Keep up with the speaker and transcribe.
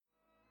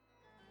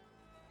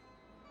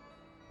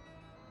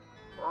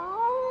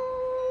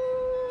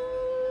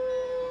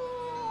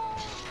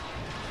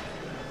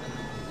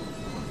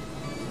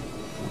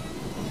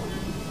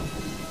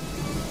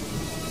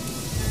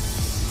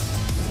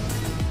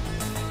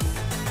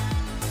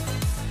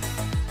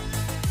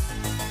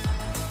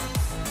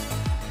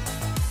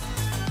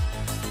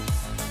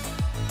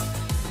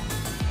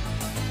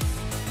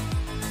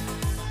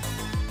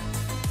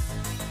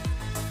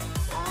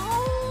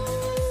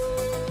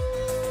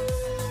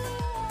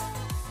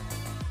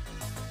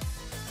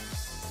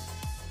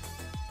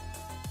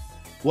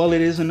Well,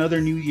 it is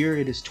another new year.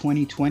 It is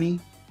 2020,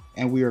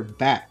 and we are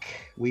back.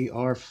 We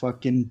are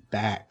fucking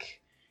back.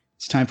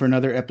 It's time for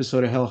another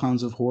episode of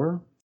Hellhounds of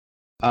Horror.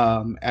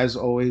 As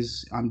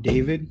always, I'm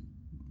David,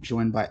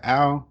 joined by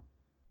Al,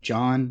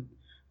 John.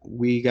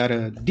 We got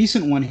a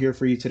decent one here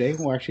for you today.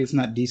 Well, actually, it's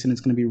not decent. It's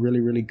going to be really,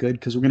 really good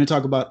because we're going to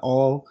talk about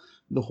all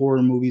the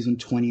horror movies in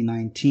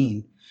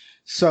 2019.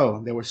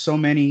 So there were so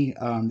many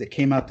that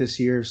came out this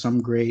year,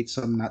 some great,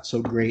 some not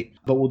so great,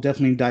 but we'll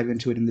definitely dive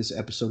into it in this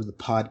episode of the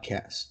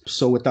podcast.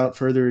 So without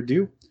further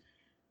ado,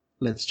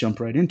 let's jump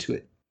right into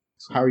it.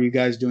 How are you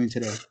guys doing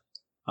today?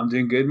 I'm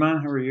doing good,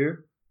 man. How are you?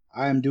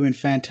 I am doing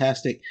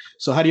fantastic.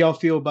 So how do y'all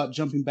feel about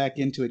jumping back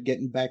into it,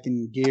 getting back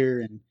in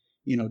gear and,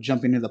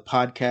 jumping into the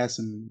podcast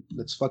and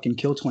let's fucking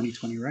kill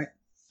 2020, right?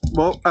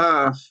 Well,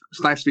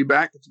 it's nice to be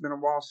back. It's been a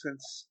while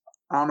since,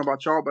 I don't know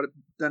about y'all, but I've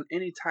done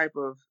any type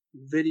of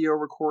video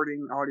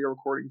recording, audio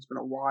recording. It's been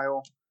a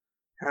while.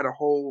 Had a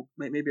whole,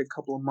 maybe a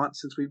couple of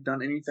months since we've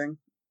done anything.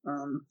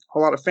 A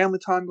whole lot of family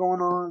time going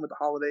on with the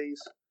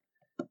holidays.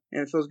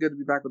 And it feels good to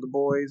be back with the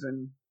boys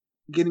and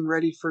getting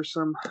ready for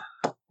some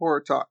horror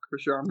talk for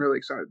sure. I'm really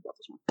excited about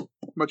this one.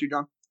 How about you,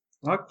 John?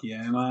 Fuck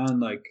yeah, man.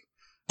 Like,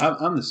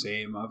 I'm the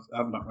same.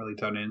 I've not really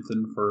done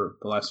anything for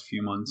the last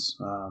few months.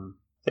 I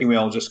think we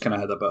all just kind of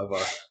had a bit of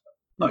a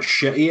not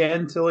shitty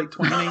end to like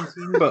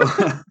 2019,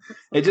 but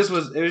it just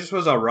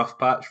was a rough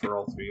patch for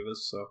all three of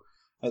us. So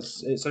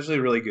it's actually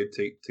really good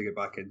to get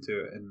back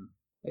into it, and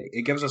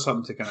it gives us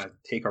something to kind of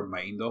take our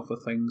mind off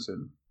of things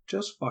and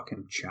just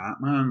fucking chat,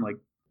 man. Like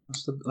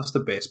that's the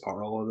best part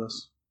of all of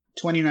this.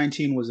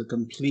 2019 was a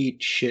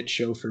complete shit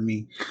show for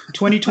me.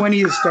 2020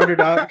 has started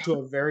out to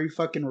a very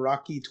fucking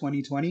rocky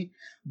 2020,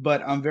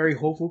 but I'm very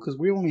hopeful because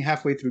we're only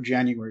halfway through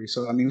January.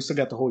 So, I mean, we still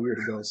got the whole year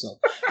to go. So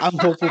I'm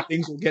hopeful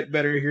things will get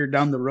better here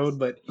down the road.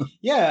 But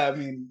yeah, I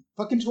mean,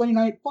 fuck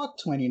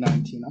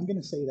 2019. I'm going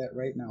to say that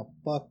right now.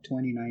 Fuck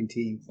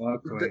 2019.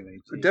 Fuck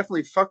 2019.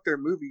 Definitely fuck their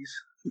movies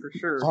for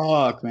sure.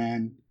 Fuck,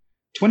 man.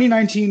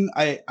 2019,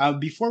 I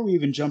before we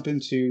even jump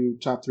into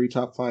top 3,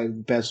 top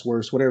 5, best,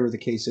 worst, whatever the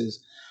case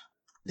is,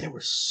 there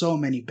were so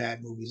many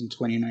bad movies in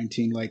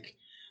 2019. Like,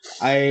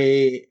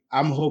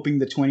 I'm hoping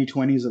the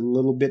 2020 is a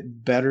little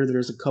bit better.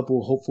 There's a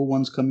couple hopeful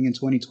ones coming in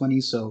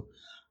 2020. So,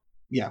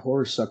 yeah,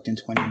 horror sucked in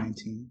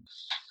 2019.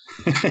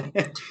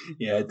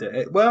 Yeah, it did.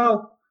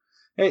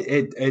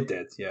 It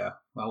did. Yeah,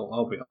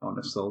 I'll be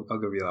honest. I'll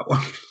give you that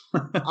one.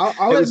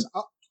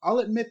 I'll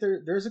admit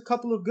there's a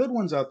couple of good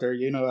ones out there.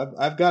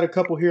 I've got a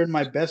couple here in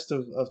my best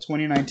of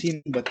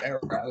 2019, but there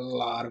are a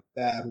lot of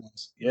bad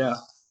ones. Yeah.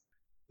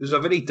 It was a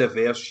very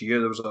diverse year.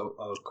 There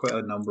was quite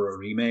a number of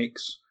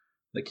remakes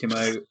that came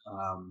out,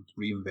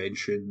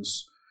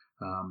 reinventions.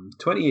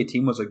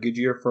 2018 was a good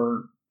year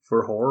for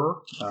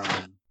horror.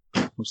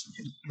 Was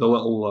the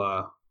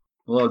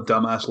little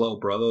dumbass little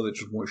brother that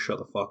just won't shut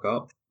the fuck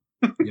up.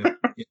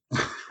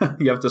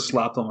 You have to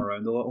slap them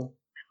around a little.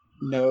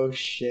 No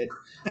shit.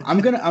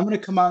 I'm gonna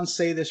come out and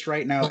say this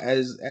right now.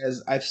 As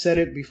I've said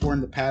it before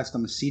in the past,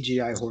 I'm a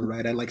CGI horror,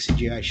 right? I like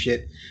CGI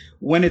shit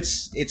when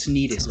it's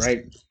needed,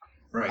 right?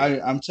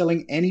 Right. I'm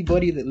telling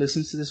anybody that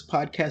listens to this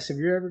podcast, if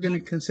you're ever going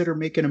to consider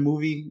making a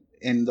movie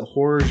in the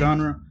horror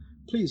genre,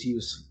 please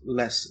use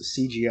less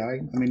CGI.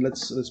 I mean,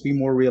 let's be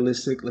more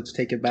realistic. Let's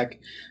take it back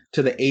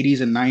to the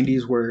 80s and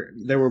 90s where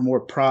there were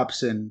more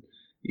props and,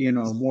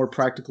 more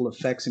practical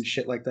effects and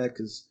shit like that.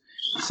 Because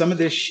some of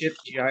this shit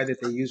CGI that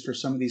they used for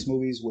some of these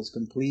movies was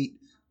complete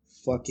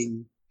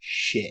fucking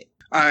shit.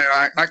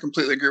 I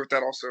completely agree with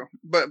that also.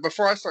 But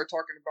before I start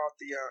talking about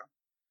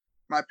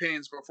my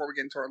opinions before we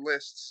get into our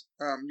lists,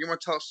 you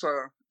want to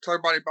tell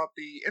everybody about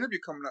the interview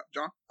coming up,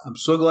 John? I'm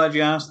so glad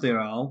you asked there,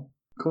 Al.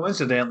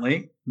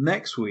 Coincidentally,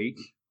 next week,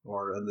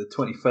 or on the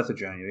 25th of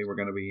January, we're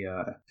going to be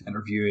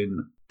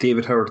interviewing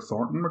David Howard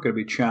Thornton. We're going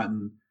to be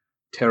chatting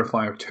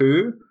Terrifier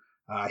 2.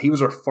 He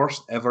was our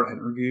first ever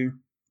interview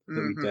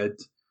that we did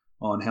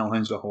on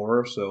Hellhounds of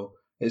Horror, so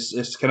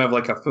it's kind of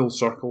like a full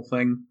circle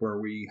thing where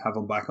we have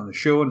him back on the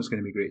show, and it's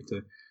going to be great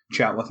to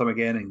chat with him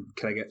again and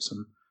kind of get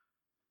some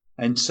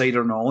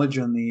insider knowledge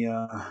on the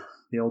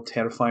old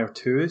Terrifier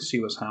 2,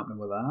 see what's happening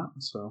with that.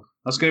 So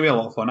that's going to be a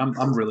lot of fun.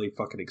 I'm really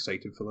fucking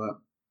excited for that.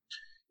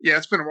 Yeah,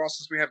 it's been a while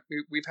since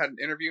we've had an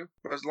interview,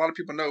 but as a lot of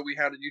people know, we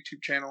had a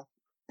YouTube channel,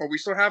 or we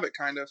still have it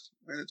kind of,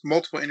 and it's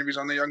multiple interviews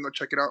on there. You can go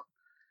check it out.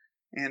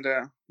 And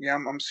yeah,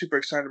 I'm super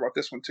excited about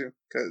this one too,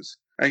 because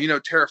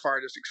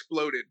Terrifier just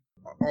exploded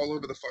all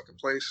over the fucking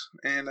place,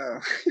 and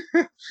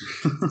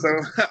so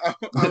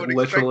I would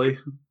literally,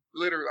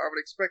 I would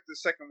expect the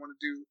second one to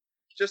do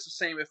just the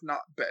same, if not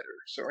better.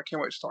 So I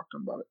can't wait to talk to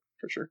him about it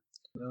for sure.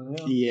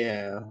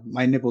 Yeah,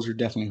 my nipples are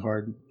definitely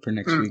hard for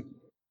next week.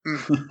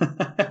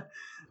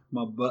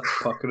 My butt's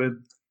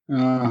puckering.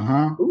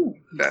 Ooh,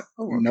 that.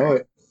 Oh, okay. Know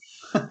it.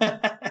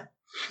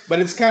 But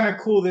it's kind of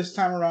cool this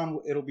time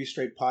around. It'll be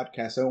straight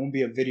podcast. So it won't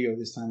be a video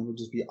this time. It'll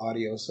just be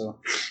audio. So,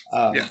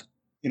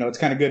 it's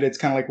kind of good. It's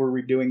kind of like we're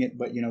redoing it,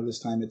 but this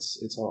time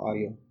it's all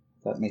audio.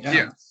 That makes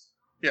sense.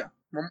 Yeah.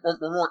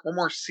 We're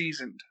more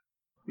seasoned,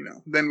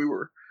 than we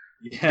were.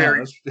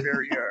 Yeah,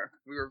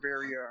 we were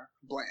very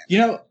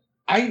bland.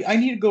 I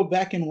need to go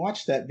back and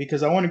watch that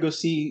because I want to go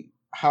see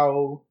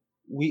how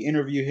we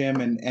interview him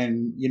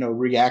and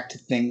react to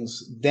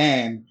things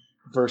then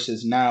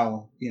versus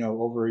now,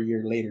 over a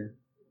year later.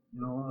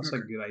 That's a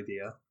good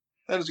idea.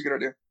 That is a good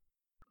idea.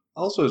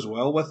 Also, as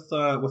well with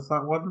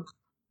that one,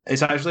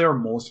 it's actually our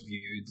most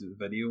viewed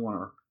video on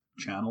our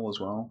channel as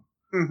well.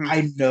 Mm-hmm.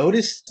 I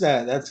noticed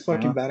that. That's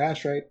fucking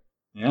badass, right?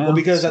 Yeah. Well,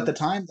 because at the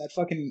time that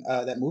fucking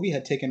that movie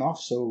had taken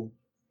off so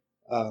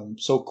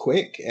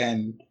quick,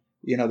 and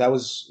that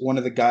was one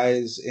of the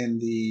guys in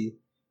the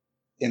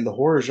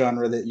horror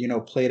genre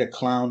that played a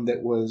clown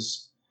that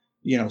was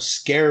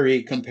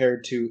scary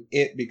compared to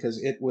It,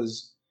 because It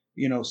was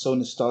so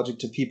nostalgic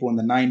to people in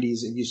the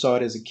 90s. If you saw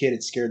it as a kid,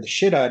 it scared the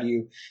shit out of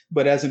you,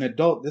 but as an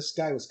adult, this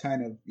guy was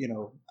kind of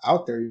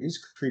out there. He was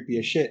creepy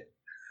as shit.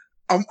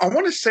 I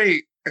want to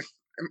say,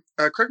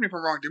 correct me if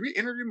I'm wrong, did we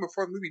interview him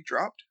before the movie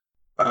dropped?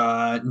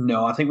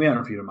 No, I think we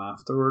interviewed him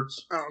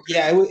afterwards. Oh, okay.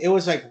 Yeah, it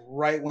was like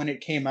right when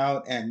it came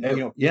out, and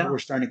people were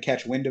starting to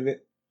catch wind of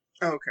it.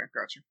 Oh, okay,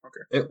 got you.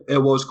 Okay. It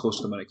was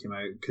close to when it came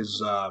out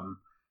because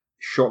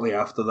shortly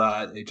after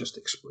that, he just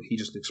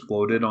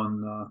exploded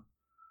on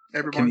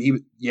everyone. He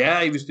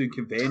was doing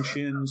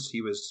conventions.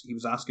 He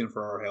was asking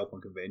for our help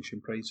on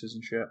convention prices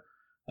and shit,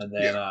 and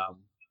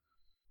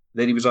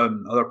then he was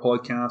on other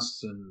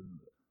podcasts and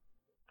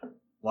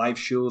live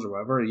shows or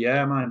whatever.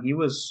 Yeah, man,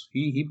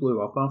 he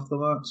blew up after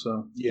that.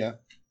 So yeah,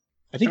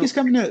 I think he's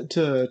coming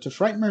to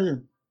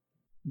Frightmare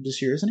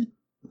this year, isn't he?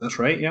 That's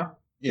right.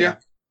 Yeah.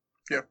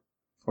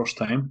 First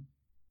time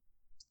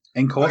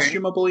in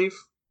costume, I believe.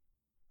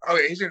 Oh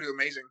yeah, he's gonna do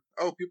amazing.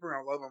 Oh, people are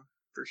gonna love him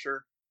for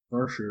sure.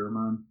 For sure,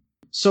 man.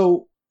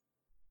 So,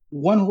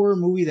 one horror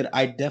movie that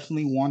I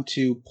definitely want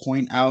to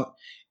point out,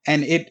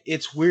 and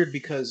it's weird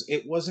because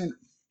it wasn't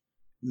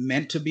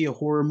meant to be a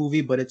horror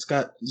movie, but it's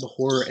got the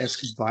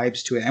horror-esque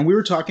vibes to it. And we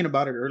were talking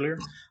about it earlier.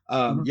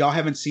 Y'all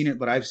haven't seen it,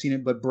 but I've seen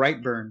it. But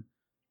Brightburn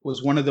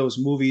was one of those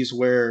movies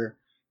where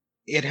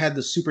it had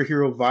the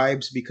superhero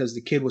vibes because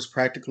the kid was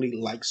practically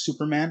like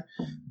Superman,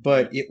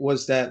 but it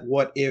was that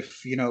what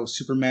if,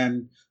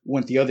 Superman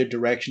went the other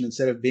direction,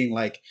 instead of being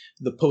like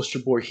the poster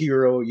boy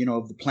hero,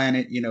 of the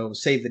planet,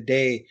 save the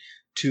day,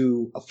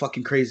 to a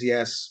fucking crazy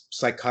ass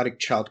psychotic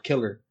child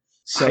killer.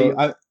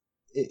 So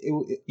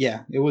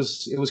it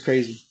was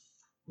crazy.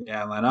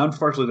 Yeah, man. I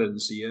unfortunately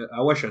didn't see it.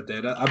 I wish I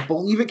did. I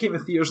believe it came to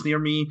theaters near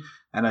me,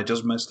 and I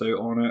just missed out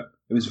on it.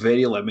 It was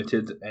very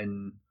limited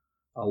in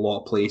a lot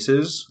of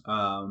places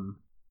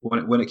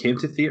when it came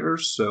to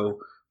theaters. So,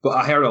 but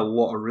I heard a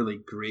lot of really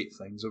great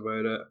things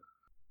about it.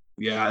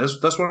 Yeah,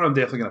 that's one I'm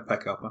definitely gonna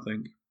pick up, I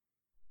think.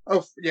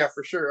 Oh yeah,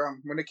 for sure.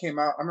 When it came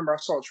out, I remember I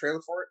saw a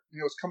trailer for it, and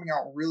it was coming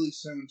out really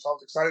soon, so I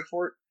was excited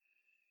for it.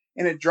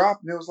 And it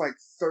dropped, and it was like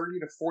 30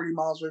 to 40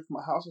 miles away from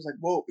my house. I was like,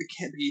 whoa, it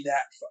can't be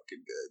that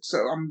fucking good. So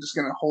I'm just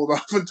going to hold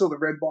off until the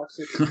red box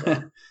hits.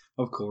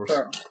 Of course.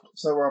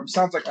 So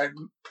sounds like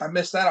I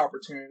missed that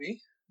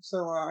opportunity.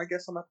 So I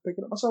guess I'm going to pick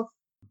it up myself.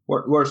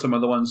 What are some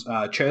other ones?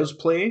 Child's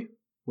Play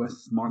with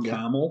Mark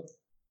Hamill.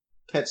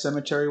 Pet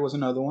Sematary was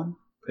another one.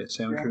 Pet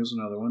Sematary was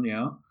another one,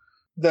 yeah.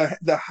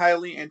 The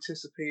highly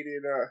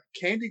anticipated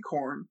Candy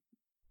Corn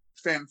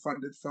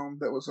fan-funded film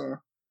that was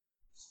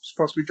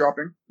supposed to be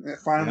dropping. It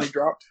finally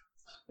dropped.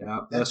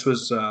 Yeah, this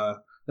was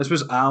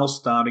Al's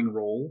starting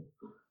role.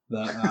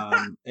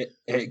 That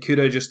it could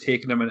have just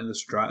taken him into the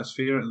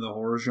stratosphere in the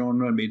horror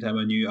genre and made him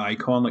a new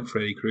icon like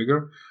Freddy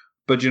Krueger.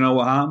 But you know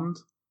what happened?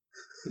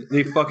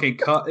 They fucking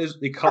cut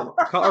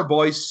our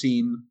boy's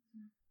scene.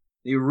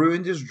 They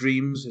ruined his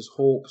dreams, his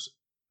hopes,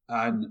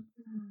 and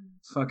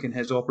fucking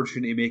his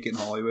opportunity to make it in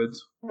Hollywood.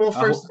 Well,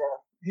 first of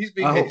all, he's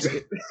being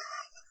hit.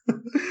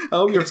 I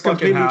hope you're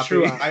fucking happy.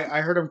 True.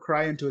 I heard him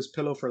cry into his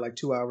pillow for like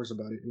 2 hours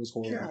about it. It was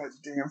horrible. God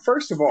damn.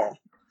 First of all,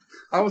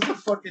 I was a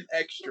fucking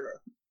extra.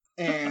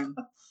 And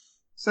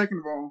second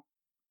of all,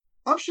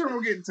 I'm sure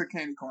we'll get into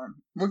Candy Corn.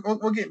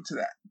 We'll get into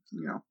that.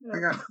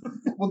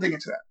 We'll dig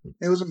into that.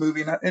 It was a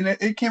movie, and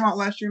it came out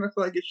last year, and I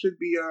feel like it should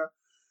be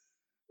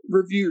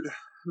reviewed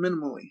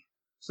minimally.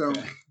 So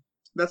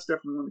that's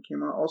definitely one that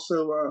came out.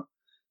 Also,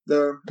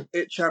 the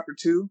It Chapter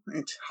 2,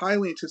 a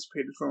highly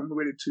anticipated film. We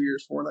waited 2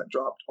 years for that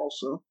dropped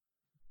also.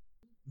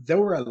 There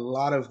were a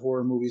lot of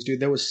horror movies, dude.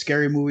 There was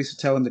Scary Movies to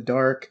Tell in the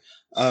Dark.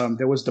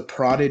 There was The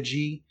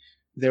Prodigy.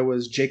 There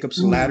was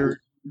Jacob's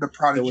Ladder. The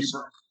Prodigy,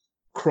 bro.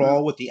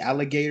 Crawl with the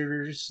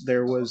Alligators.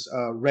 There was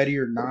Ready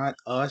or Not,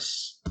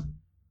 Us.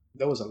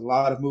 There was a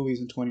lot of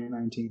movies in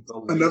 2019.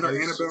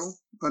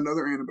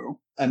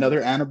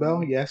 Another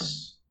Annabelle,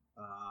 yes.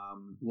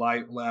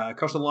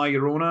 Curse of La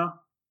Llorona.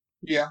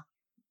 Yeah.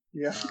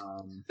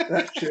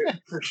 That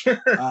shit, for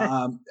sure.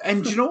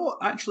 And you know what?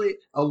 Actually,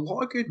 a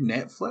lot of good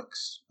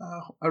Netflix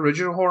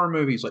original horror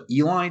movies, like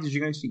Eli. Did you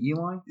guys see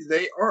Eli?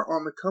 They are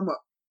on the come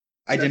up.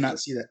 I did not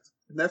see that.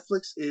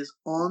 Netflix is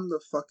on the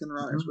fucking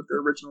rise with their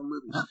original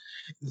movies.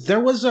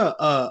 There was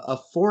a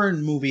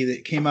foreign movie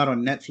that came out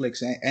on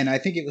Netflix, and I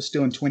think it was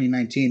still in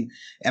 2019,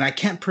 and I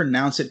can't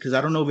pronounce it because I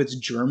don't know if it's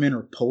German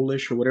or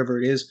Polish or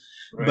whatever it is,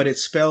 Right. but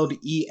it's spelled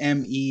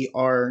Emerti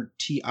or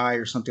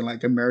something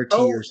like Emerti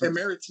Oh, or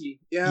something. Emeriti.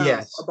 Yeah.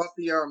 Yes. About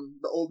the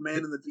old man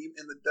and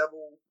the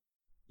devil.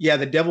 Yeah,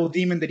 the devil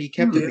demon that he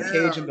kept in the Yeah.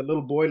 cage and the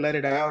little boy let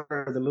it out,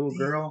 or the little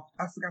girl.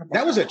 I forgot about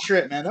That was a one.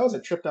 trip, man. That was a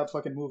tripped out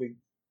fucking movie.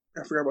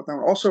 I forgot about that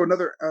one. Also,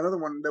 another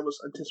one that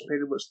was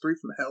anticipated was Three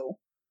from Hell.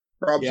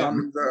 Rob Yeah.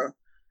 Zombie's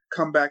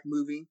comeback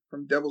movie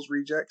from Devil's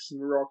Rejects, and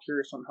we were all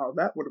curious on how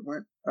that would have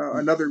went.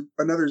 Another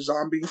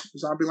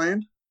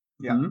Zombieland.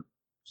 Yeah. Mhm.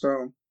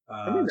 So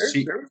I mean, there's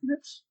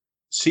hits.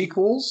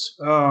 Sequels.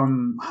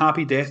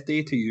 Happy Death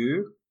Day to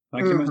You.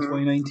 That came out in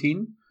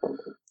 2019.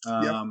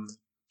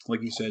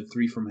 Like you said,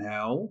 Three from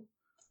Hell.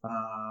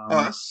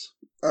 Us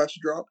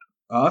dropped.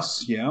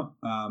 Us, yeah.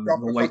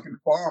 Dropped a fucking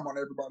bomb on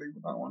everybody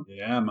with that one.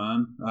 Yeah,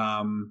 man.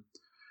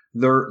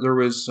 There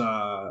was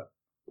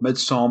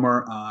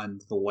Midsommar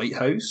and The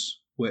Lighthouse,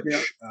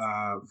 which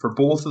for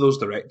both of those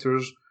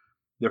directors,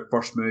 their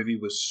first movie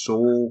was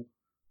so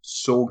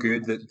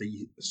good that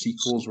the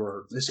sequels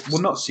were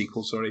not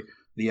sequels, sorry.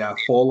 The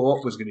follow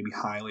up was going to be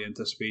highly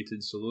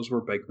anticipated, so those were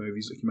big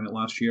movies that came out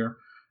last year.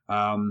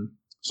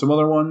 Some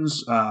other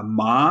ones,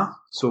 Ma.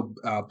 So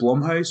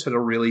Blumhouse had a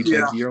really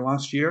big year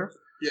last year.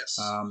 Yes.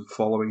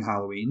 Following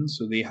Halloween,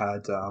 so they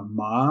had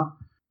Ma.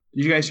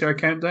 Did you guys hear a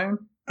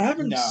countdown? I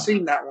haven't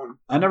seen that one.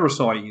 I never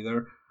saw it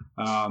either.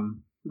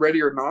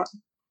 Ready or Not.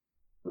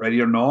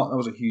 Ready or Not, that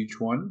was a huge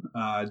one.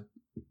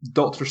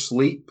 Doctor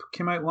Sleep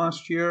came out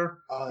last year.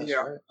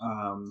 Yeah. Right.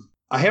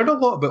 I heard a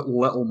lot about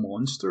Little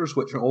Monsters,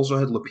 which also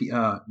had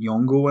Lupita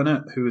Nyong'o in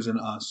it, who was in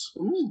Us.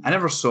 Ooh. I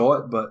never saw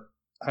it, but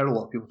I heard a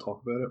lot of people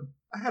talk about it.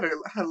 I had a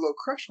little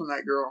crush on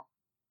that girl.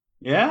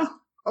 Yeah?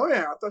 Oh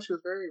yeah, I thought she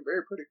was very,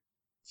 very pretty.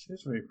 She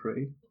is very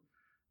pretty.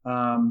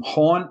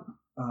 Haunt.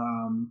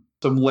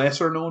 Some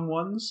lesser known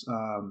ones.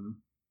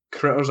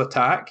 Critters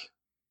Attack.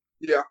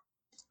 Yeah.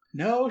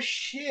 No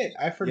shit.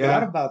 I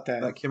forgot about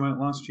that. That came out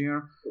last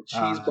year.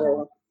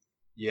 Cheeseball.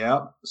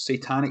 Yeah.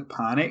 Satanic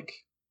Panic.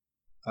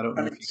 I don't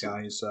know if you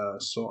guys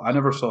saw. I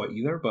never saw it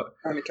either, but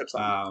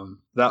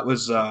that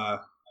was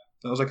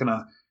like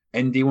an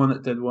indie one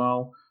that did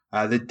well.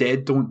 The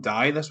Dead Don't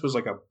Die. This was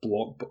like a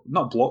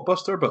not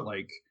blockbuster, but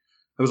like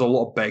there was a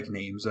lot of big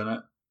names in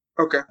it.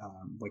 Okay.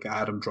 Like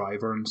Adam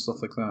Driver and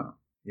stuff like that.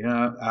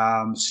 Yeah.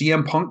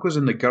 CM Punk was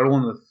in The Girl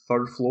on the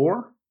Third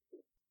Floor.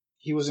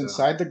 He was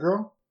inside the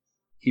girl?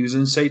 He was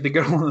inside the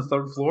girl on the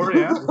third floor,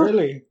 yeah.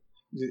 Really?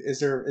 Is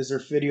there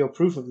video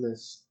proof of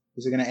this?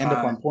 Is it going to end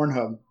up on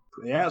Pornhub?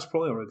 Yeah, it's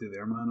probably already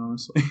there, man,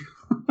 honestly.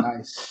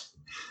 Nice.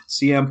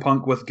 CM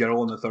Punk with girl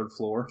on the third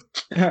floor.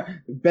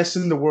 Best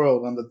in the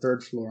world on the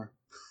third floor.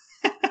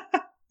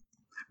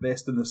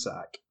 Best in the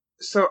sack.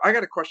 So I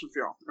got a question for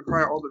y'all, and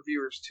probably all the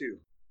viewers too.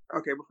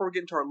 Okay, before we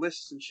get into our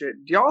lists and shit,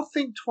 do y'all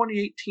think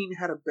 2018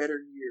 had a better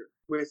year?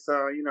 With,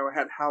 it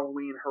had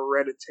Halloween,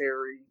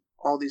 Hereditary,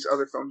 all these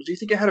other films. Do you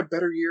think it had a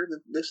better year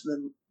than this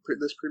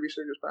previous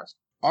year just passed?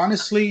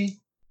 Honestly,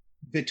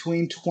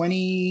 between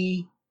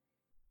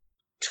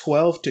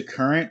 2012 to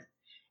current,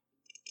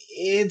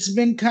 it's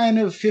been kind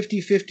of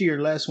 50-50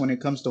 or less when it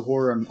comes to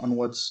horror on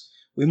what's...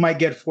 We might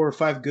get 4 or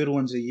 5 good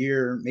ones a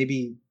year,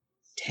 maybe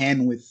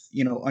 10 with,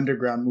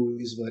 underground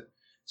movies, but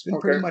it's been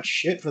pretty much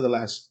shit for the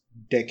last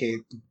decade.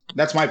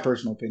 That's my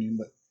personal opinion,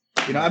 but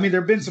there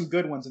have been some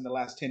good ones in the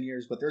last 10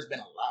 years, but there's been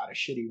a lot of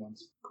shitty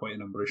ones. Quite a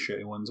number of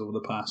shitty ones over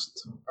the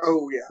past.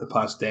 Oh yeah. The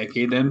past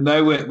decade, and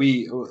now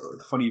we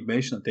funny you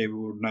mentioned that, David.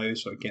 We're now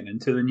sort of getting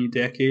into the new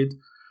decade.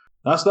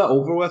 That's that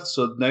over with.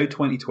 So now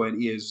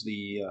 2020 is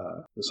the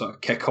sort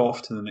of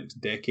kickoff to the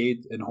next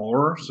decade in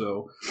horror.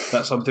 So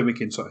that's something we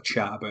can sort of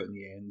chat about in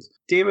the end.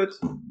 David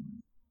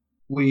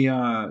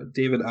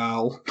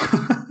Al,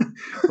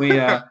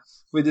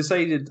 we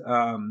decided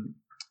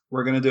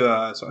we're going to do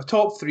a sort of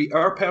top 3,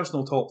 our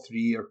personal top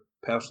 3 or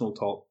personal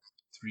top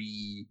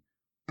 3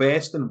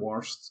 best and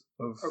worst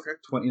of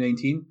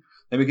 2019.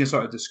 Then we can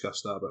sort of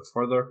discuss that a bit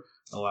further,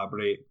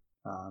 elaborate,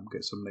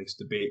 get some nice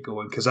debate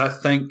going. Because I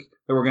think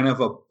that we're going to have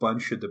a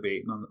bunch of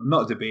debating,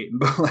 not debating,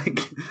 but like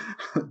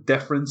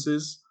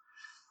differences.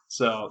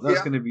 So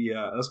that's going to be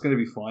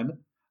fun.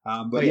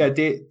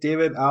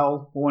 David,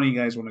 Al, one of you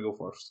guys want to go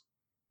first?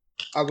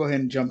 I'll go ahead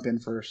and jump in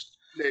first.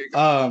 There you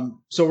go.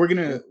 So we're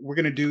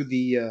gonna do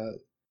the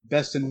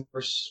best and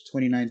worst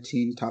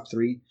 2019 top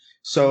 3.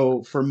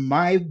 So for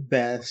my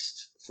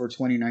best for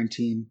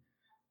 2019,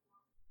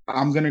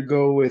 I'm gonna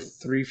go with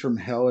Three from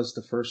Hell as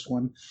the first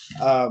one.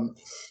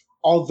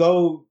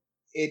 Although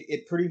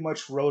it pretty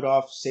much wrote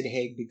off Sid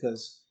Haig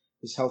because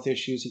his health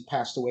issues, he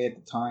passed away at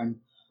the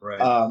time.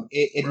 Right.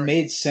 It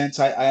made sense.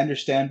 I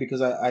understand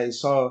because I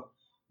saw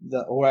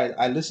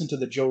I listened to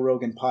the Joe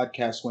Rogan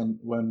podcast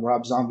when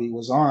Rob Zombie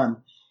was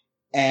on,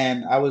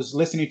 and I was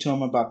listening to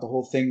him about the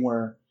whole thing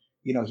where,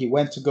 he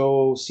went to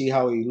go see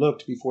how he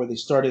looked before they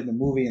started the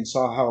movie and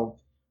saw how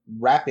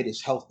rapid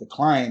his health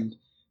declined.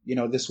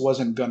 This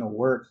wasn't going to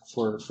work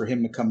for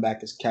him to come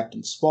back as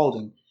Captain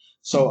Spaulding.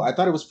 So I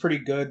thought it was pretty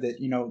good that,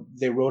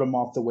 they wrote him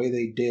off the way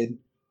they did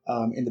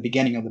in the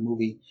beginning of the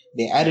movie.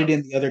 They added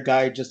in the other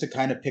guy just to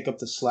kind of pick up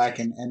the slack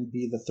and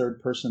be the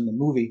third person in the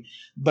movie.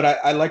 But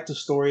I like the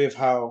story of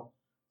how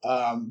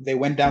They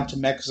went down to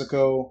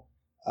Mexico.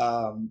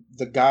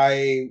 The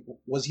guy,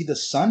 was he the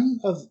son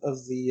of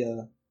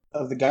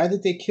the guy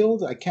that they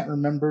killed? I can't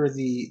remember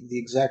the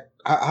exact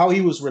how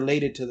he was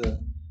related to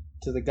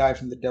the guy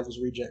from the Devil's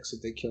Rejects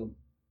that they killed.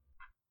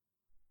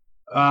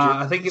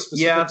 I think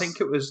I think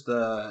it was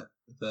the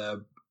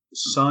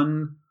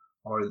son,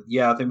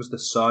 I think it was the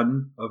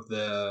son of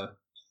the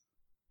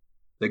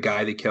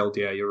guy they killed.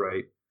 Yeah, you're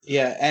right.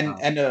 Yeah,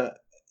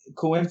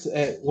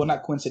 well,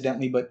 not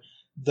coincidentally, but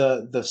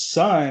the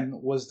son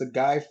was the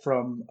guy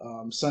from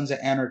Sons of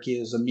Anarchy.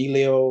 Is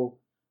Emilio?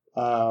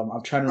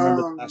 I'm trying to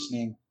remember the last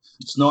name.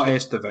 It's not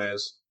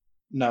Estevez.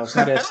 No, it's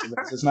not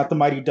Estevez. It's not the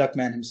Mighty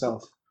Duckman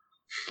himself.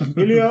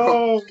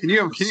 Emilio. Can you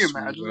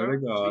imagine? Swear to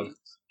God.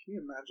 Can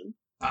you imagine?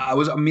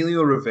 Was it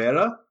Emilio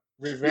Rivera?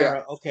 Rivera.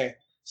 Yeah. Okay.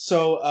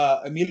 So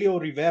Emilio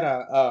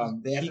Rivera,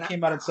 he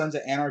came out in Sons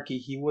of Anarchy.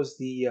 He was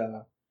the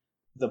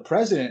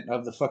president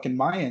of the fucking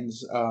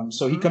Mayans.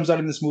 So he comes out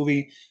in this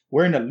movie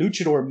wearing a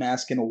luchador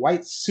mask and a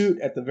white suit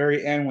at the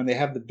very end when they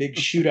have the big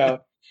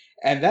shootout.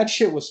 And that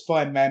shit was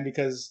fun, man,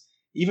 because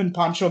even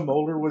Pancho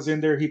Molder was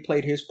in there. He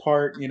played his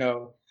part,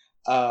 the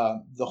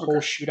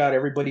whole shootout,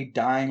 everybody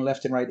dying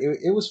left and right.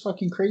 It was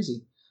fucking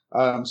crazy.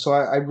 So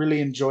I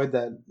really enjoyed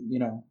that,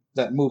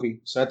 that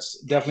movie. So that's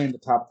definitely in the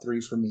top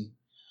 3 for me.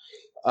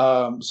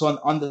 So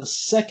on the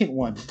second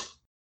one,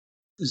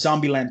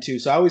 Zombieland 2.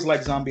 So I always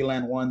like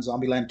Zombieland 1,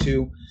 Zombieland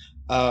 2.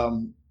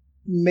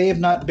 May have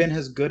not been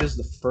as good as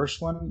the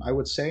first one, I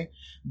would say,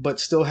 but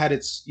still had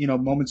its,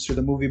 moments through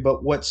the movie.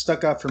 But what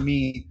stuck out for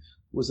me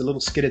was a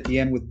little skit at the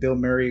end with Bill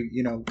Murray,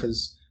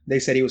 because they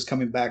said he was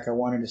coming back. I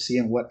wanted to see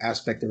in what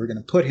aspect they were going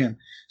to put him.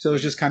 So it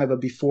was just kind of a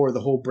before the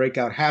whole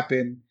breakout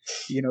happened,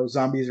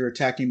 zombies are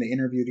attacking the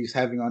interview that he's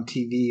having on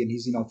TV, and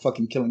he's,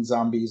 fucking killing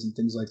zombies and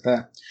things like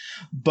that.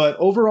 But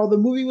overall, the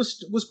movie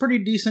was pretty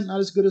decent, not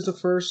as good as the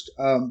first,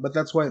 but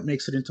that's why it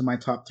makes it into my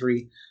top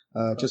 3,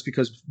 just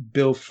because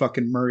Bill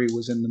fucking Murray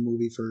was in the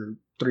movie for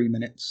 3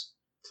 minutes.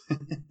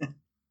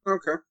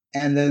 Okay.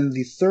 And then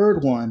the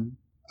third one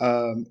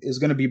is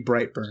going to be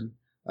Brightburn.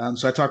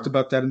 So I talked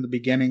about that in the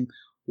beginning.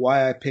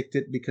 Why I picked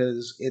it,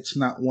 because it's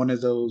not one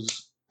of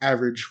those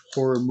average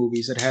horror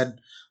movies. It had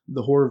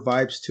the horror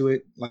vibes to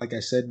it, like I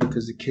said,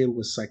 because the kid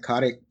was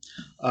psychotic.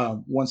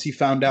 Once he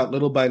found out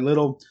little by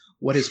little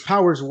what his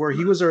powers were,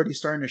 he was already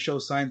starting to show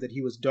signs that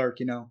he was dark,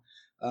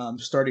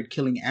 started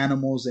killing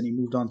animals, and he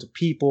moved on to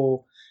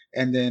people.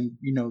 And then,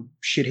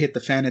 shit hit the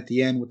fan at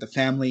the end with the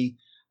family,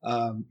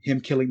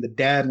 him killing the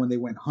dad when they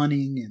went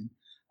hunting,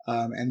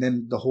 and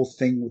then the whole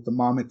thing with the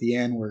mom at the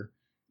end where,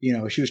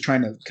 she was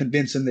trying to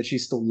convince him that she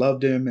still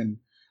loved him and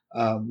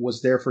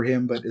was there for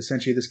him. But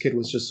essentially this kid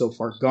was just so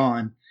far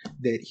gone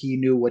that he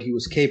knew what he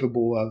was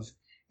capable of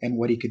and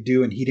what he could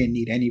do, and he didn't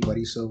need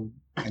anybody. So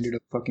ended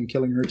up fucking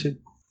killing her too.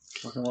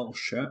 Fucking little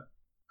shit.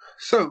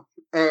 So,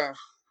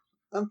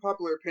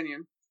 unpopular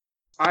opinion.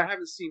 I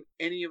haven't seen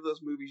any of those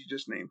movies you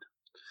just named.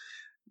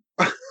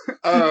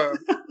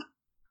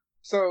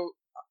 So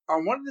I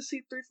wanted to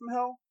see 3 from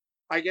Hell.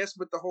 I guess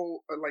with the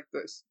whole,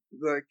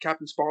 the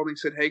Captain Spaulding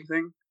Sid Haig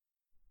thing.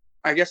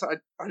 I guess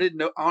I didn't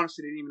know,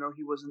 honestly didn't even know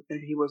he wasn't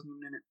even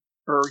in it,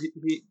 or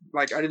he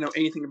I didn't know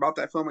anything about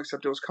that film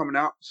except it was coming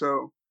out.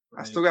 So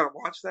right. I still gotta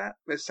watch that.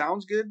 It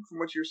sounds good from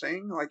what you're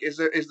saying. Is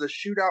the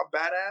shootout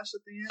badass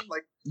at the end?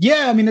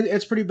 Yeah, I mean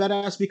it's pretty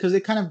badass because they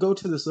kind of go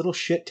to this little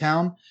shit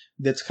town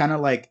that's kind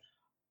of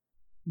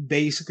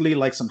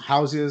basically some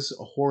houses,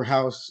 a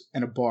whorehouse,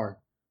 and a bar.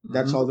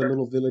 That's all the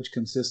little village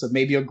consists of.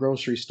 Maybe a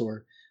grocery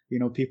store.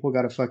 People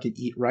gotta fucking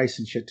eat rice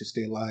and shit to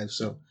stay alive.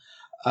 So.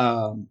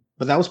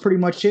 But that was pretty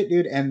much it,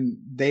 dude. And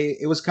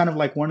it was kind of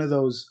like one of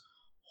those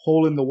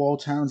hole in the wall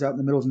towns out in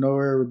the middle of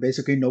nowhere where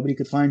basically nobody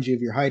could find you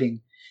if you're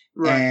hiding.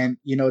 Right. And,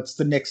 it's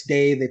the next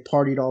day. They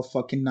partied all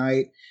fucking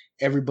night.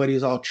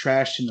 Everybody's all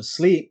trashed and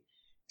asleep.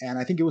 And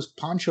I think it was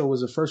Pancho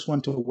was the first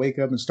one to wake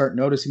up and start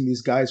noticing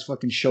these guys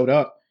fucking showed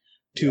up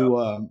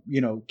to,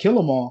 kill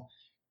them all.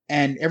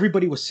 And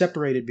everybody was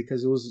separated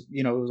because it was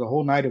a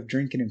whole night of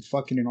drinking and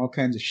fucking and all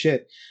kinds of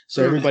shit.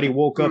 So everybody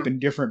woke up in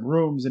different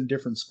rooms and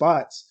different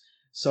spots.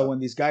 So when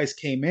these guys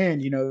came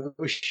in, it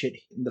was shit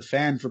hitting the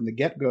fan from the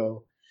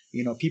get-go.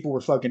 People were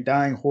fucking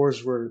dying.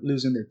 Whores were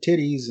losing their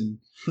titties. And,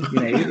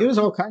 it was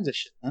all kinds of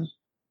shit, man.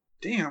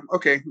 Damn.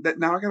 Okay.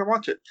 Now I got to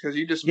watch it because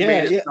you just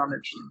made it sound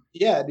interesting.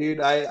 Yeah,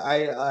 dude.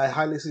 I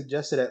highly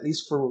suggest it, at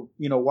least for,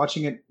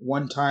 watching it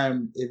one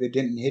time if it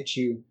didn't hit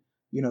you,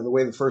 the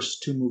way the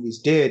first 2 movies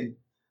did.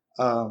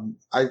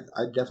 I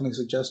definitely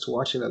suggest to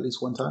watch it at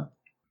least one time.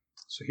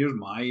 So here's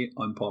my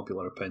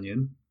unpopular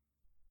opinion.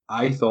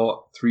 I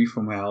thought 3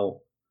 from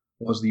Hell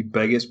was the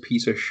biggest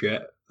piece of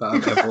shit that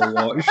I've ever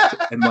watched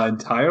in my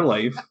entire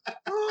life.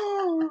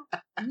 Oh,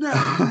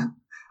 no.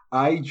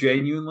 I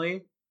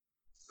genuinely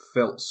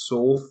felt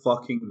so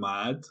fucking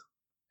mad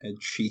and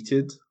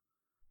cheated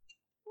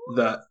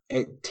that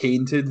it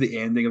tainted the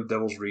ending of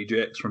Devil's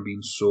Rejects from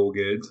being so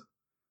good.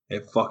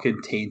 It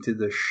fucking tainted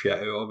the shit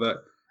out of it.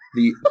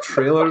 The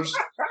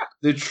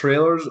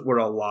trailers were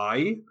a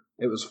lie.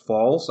 It was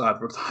false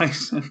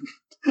advertising.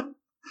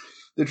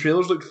 the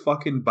trailers looked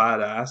fucking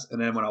badass,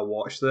 and then when I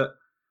watched it,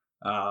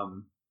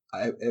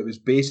 it was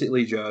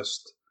basically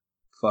just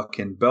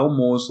fucking Bill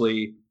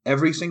Moseley.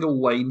 Every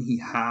single line he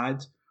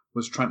had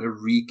was trying to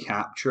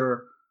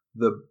recapture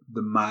the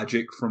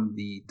magic from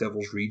the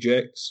Devil's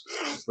Rejects,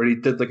 where he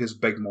did like his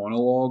big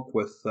monologue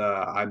with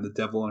 "I'm the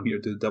devil, I'm here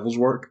to do the devil's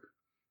work."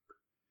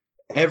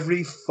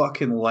 Every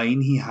fucking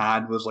line he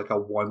had was like a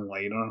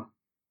one-liner,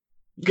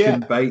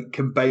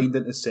 combined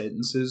into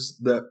sentences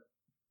that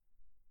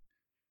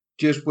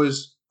just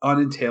was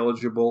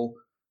unintelligible.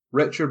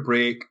 Richard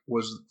Brake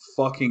was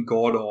fucking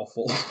god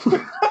awful.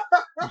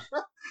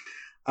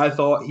 I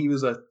thought he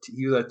was a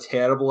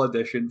terrible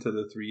addition to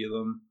the three of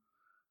them.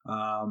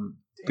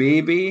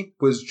 Baby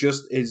was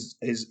just is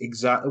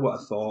exactly what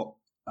I thought.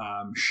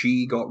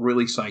 She got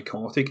really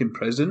psychotic in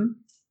prison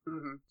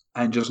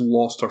and just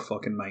lost her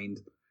fucking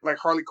mind. Like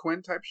Harley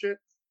Quinn type shit?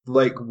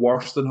 Like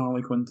worse than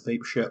Harley Quinn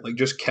type shit. Like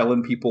just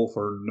killing people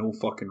for no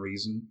fucking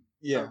reason.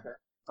 Yeah.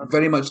 Okay.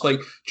 Very much like,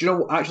 do you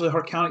know, actually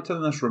her character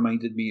in this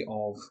reminded me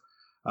of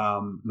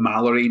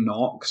Mallory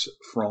Knox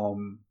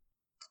from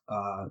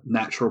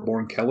Natural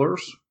Born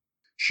Killers.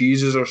 She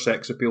uses her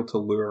sex appeal to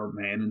lure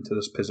men into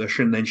this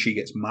position, then she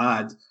gets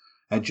mad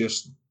and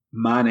just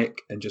manic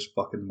and just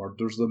fucking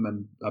murders them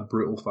in a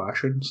brutal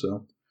fashion.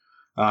 So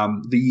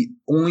the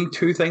only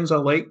two things I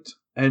liked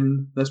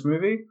in this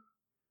movie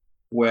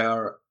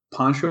were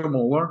Pancho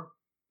Moller.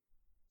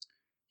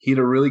 He had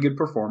a really good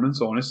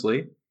performance,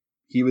 honestly.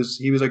 He was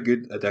a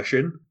good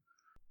addition.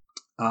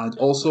 And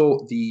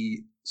also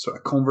the sort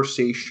of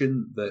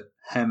conversation that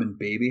him and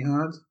Baby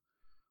had,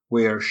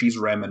 where she's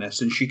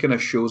reminiscing. She kind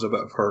of shows a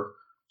bit of her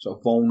sort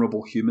of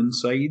vulnerable human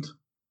side,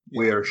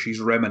 where she's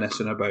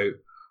reminiscing about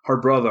her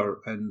brother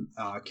and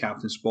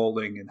Captain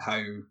Spaulding and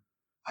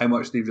how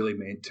much they really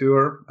meant to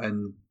her.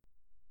 And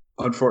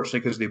unfortunately,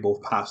 because they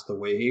both passed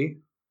away,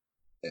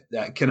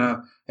 it kind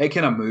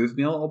of moved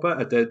me a little bit.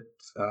 I did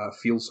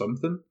feel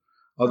something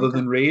other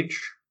than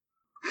rage.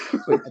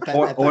 At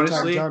that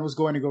honestly, time, John was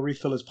going to go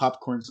refill his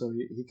popcorn, so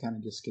he kind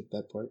of just skipped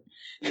that part.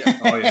 Yeah.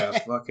 Oh yeah,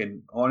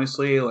 fucking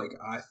honestly, like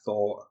I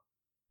thought,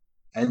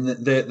 and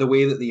the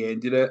way that they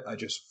ended it, I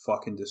just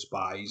fucking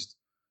despised.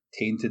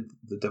 Tainted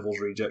the Devil's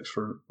Rejects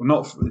for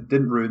it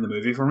didn't ruin the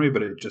movie for me,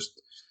 but it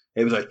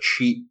was a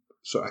cheap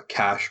sort of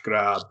cash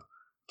grab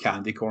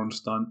candy corn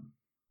stunt.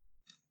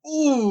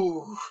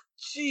 Ooh,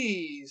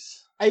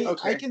 jeez.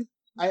 I can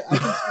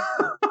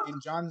in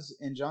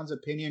John's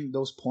opinion,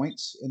 those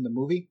points in the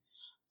movie,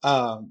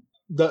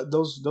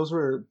 those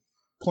were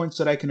points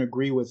that I can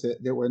agree with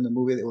it that were in the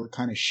movie that were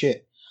kind of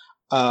shit.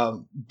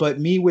 But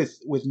me with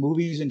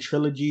movies and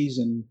trilogies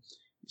and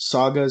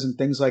sagas and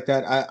things like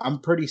that, I'm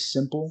pretty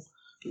simple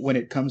when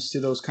it comes to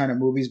those kind of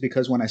movies,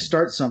 because when I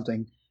start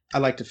something, I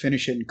like to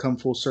finish it and come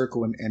full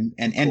circle and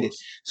end it.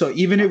 So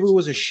even if it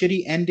was a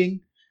shitty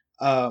ending,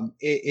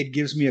 it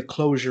gives me a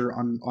closure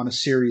on a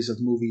series of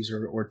movies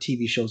or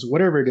TV shows,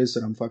 whatever it is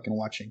that I'm fucking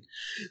watching.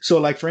 So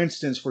like, for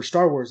instance, for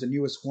Star Wars, the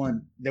newest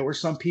one, there were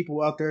some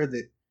people out there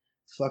that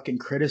fucking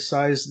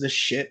criticized the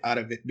shit out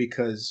of it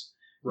because,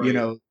 you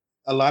know,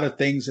 a lot of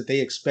things that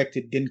they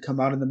expected didn't come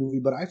out in the movie,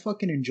 but I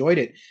fucking enjoyed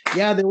it.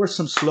 Yeah, there were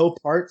some slow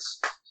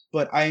parts,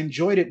 but I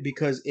enjoyed it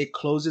because it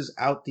closes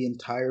out the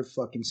entire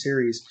fucking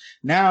series.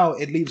 Now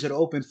it leaves it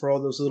open for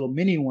all those little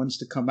mini ones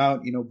to come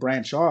out, you know,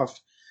 branch off.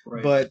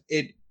 Right. But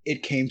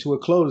it came to a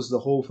close. The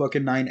whole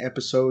fucking 9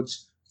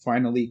 episodes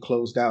finally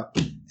closed out,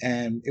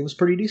 and it was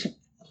pretty decent.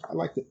 I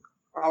liked it.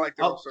 I liked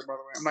it also, by the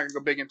way. I'm not gonna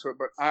go big into it,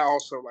 but I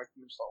also like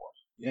the new Star Wars.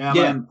 Yeah,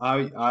 man,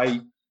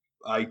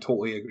 I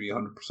totally agree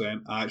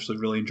 100%. I actually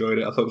really enjoyed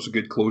it. I thought it was a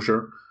good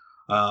closure.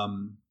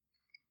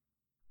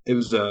 It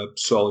was a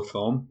solid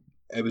film.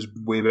 It was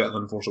way better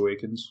than Force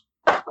Awakens.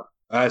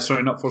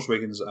 Sorry, not Force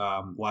Awakens.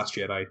 Last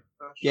Jedi.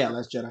 Yeah,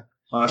 Last Jedi.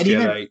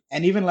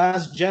 Even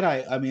Last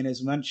Jedi. I mean,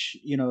 as much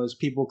as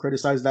people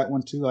criticize that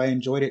one too, I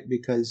enjoyed it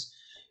because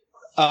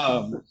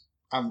I'm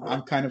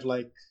kind of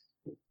like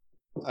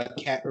a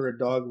cat or a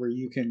dog where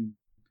you can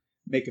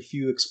make a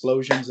few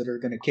explosions that are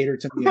going to cater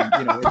to me,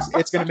 and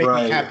it's going to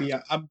make me happy.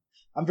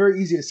 I'm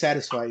very easy to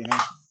satisfy,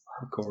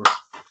 Of course.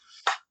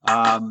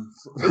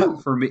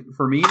 For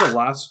me, the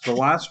last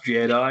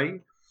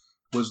Jedi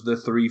was the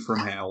 3 from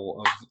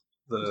Hell of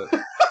the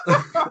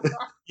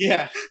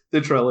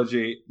the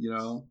trilogy,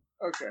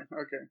 Okay.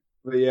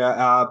 But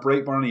yeah,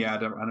 Brightburn,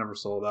 I never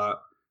saw that,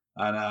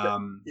 and I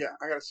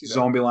gotta see that.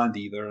 Zombieland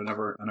either. I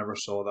never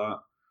saw that.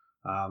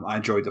 I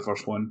enjoyed the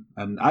first one,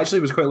 and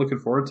actually was quite looking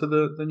forward to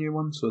the new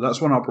one. So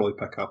that's one I'll probably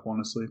pick up,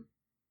 honestly.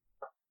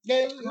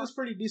 Yeah, it was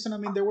pretty decent. I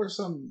mean, there were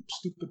some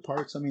stupid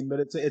parts. I mean, but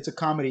it's a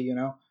comedy,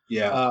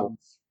 Yeah.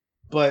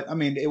 But I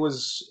mean,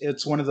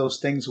 it's one of those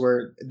things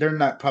where they're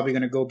not probably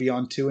going to go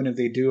beyond 2, and if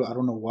they do, I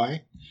don't know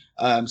why.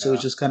 So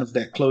it's just kind of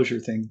that closure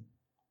thing.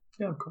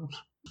 Yeah, of course.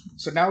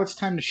 So now it's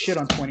time to shit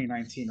on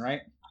 2019,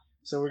 right?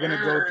 So we're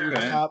gonna go through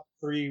the top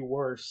 3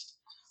 worst.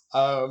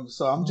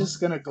 So I'm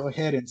just gonna go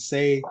ahead and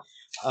say,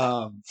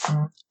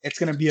 it's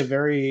gonna be a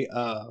very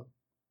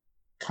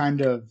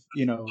kind of,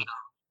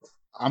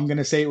 I'm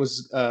gonna say it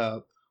was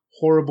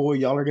horrible.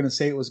 Y'all are gonna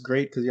say it was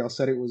great because y'all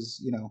said it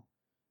was,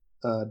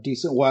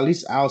 decent. Well, at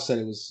least Al said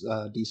it was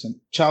decent.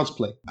 Child's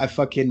Play. I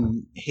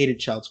fucking hated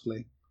Child's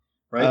Play.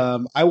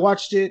 Right? I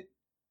watched it.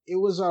 It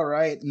was all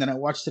right, and then I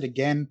watched it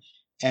again,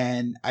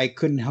 and I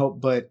couldn't help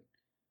but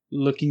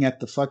looking at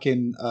the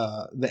fucking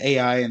the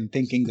AI and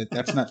thinking that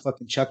that's not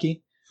fucking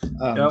Chucky.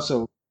 Yep.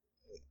 So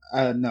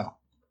no.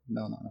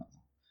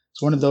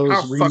 It's one of those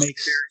How fucking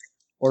remakes dare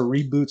or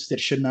reboots that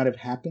should not have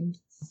happened.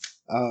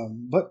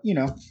 But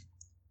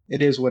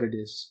it is what it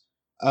is.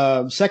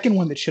 Second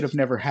one that should have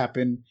never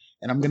happened,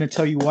 and I'm gonna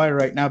tell you why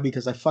right now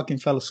because I fucking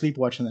fell asleep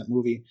watching that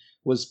movie,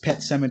 was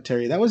Pet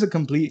Cemetery. That was a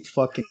complete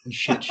fucking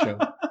shit show.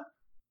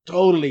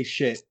 Totally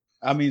shit.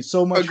 I mean,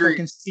 so much Agreed.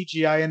 fucking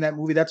CGI in that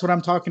movie. That's what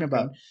I'm talking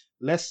about.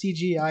 Less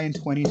CGI in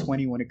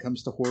 2020 when it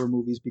comes to horror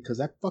movies because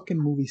that fucking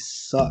movie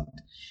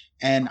sucked.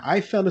 And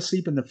I fell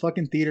asleep in the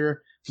fucking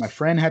theater. My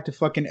friend had to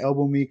fucking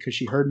elbow me because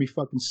she heard me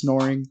fucking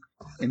snoring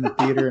in the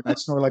theater, and I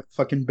snore like a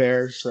fucking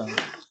bear. So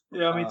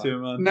Yeah, me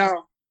too, man.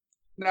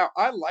 Now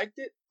I liked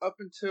it up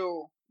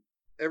until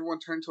everyone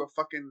turned to a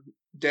fucking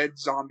dead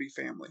zombie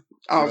family.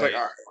 I was Right. like,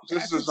 all right, this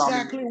that's is a zombie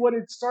exactly movie. what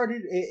it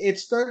started. It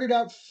started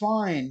out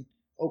fine,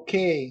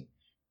 okay,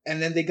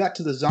 and then they got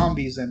to the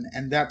zombies,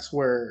 and that's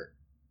where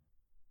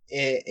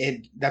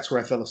that's where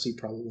I fell asleep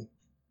probably.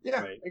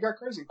 Yeah, Right. it got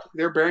crazy.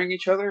 They're burying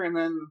each other, and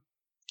then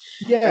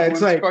Yeah, everyone's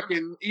it's like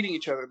fucking eating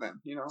each other. Then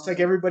it's like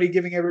everybody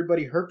giving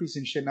everybody herpes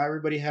and shit. Now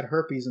everybody had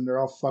herpes and they're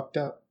all fucked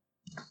up.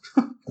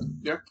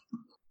 Yeah.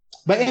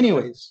 But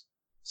anyways,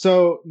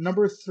 so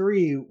number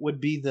 3 would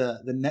be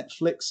the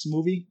Netflix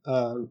movie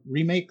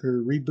remake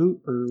or reboot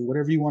or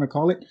whatever you want to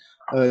call it,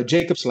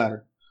 Jacob's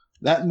Ladder.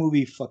 That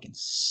movie fucking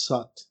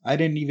sucked. I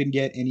didn't even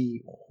get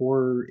any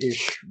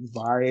horror-ish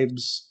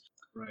vibes.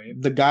 Right.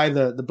 The guy,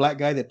 the black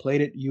guy that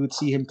played it, you would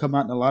see him come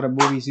out in a lot of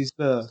movies. He's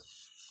the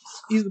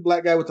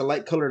black guy with the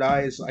light colored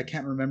eyes. I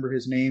can't remember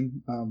his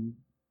name.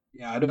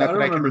 Yeah, I Not don't that I can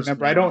remember. his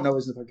remember. I name. don't know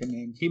his fucking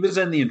name. He was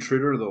in The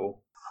Intruder, though.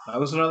 That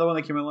was another one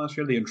that came out last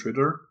year, The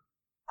Intruder.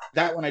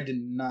 That one I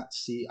did not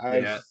see. I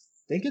Yeah.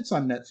 think it's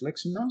on Netflix.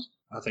 No,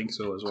 I think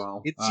so as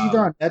well. it's either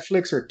on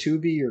Netflix or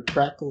Tubi or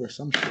Crackle or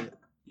some shit.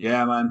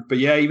 Yeah, man. But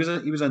yeah, he was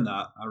in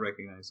that. I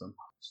recognize him.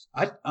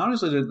 I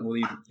honestly didn't know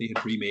they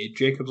had remade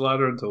Jacob's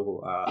Ladder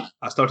until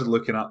I started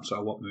looking up sort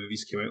of what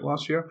movies came out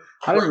last year.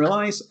 I didn't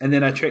realize, and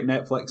then I checked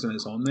Netflix and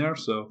it's on there.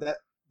 So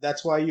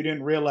That's why you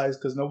didn't realize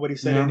because nobody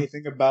said Yeah.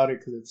 anything about it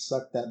because it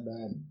sucked that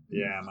bad.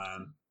 yeah,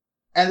 man.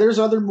 And there's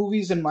other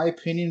movies, in my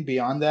opinion,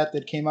 beyond that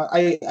came out.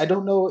 I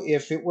don't know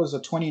if it was a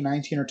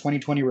 2019 or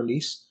 2020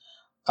 release,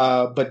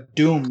 but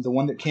Doom, the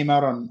one that came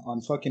out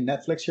on fucking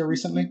Netflix here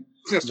recently.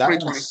 Yes, That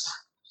 2020. one's-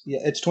 Yeah,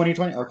 it's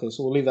 2020. Okay,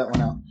 so we'll leave that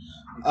one out.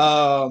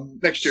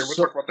 Next year, we'll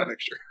so- talk about that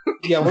next year.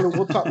 Yeah,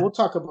 we'll talk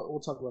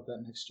about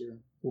that next year.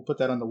 We'll put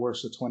that on the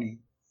worst of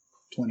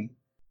 2020.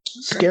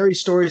 Scary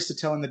Stories to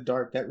Tell in the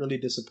Dark. That really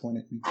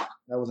disappointed me.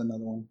 That was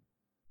another one.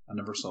 I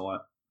never saw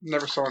it.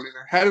 Never saw it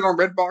either. Had it on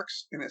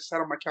Redbox, and it sat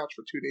on my couch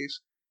for 2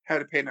 days. Had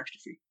to pay an extra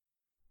fee.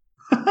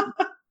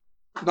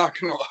 Not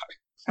gonna lie,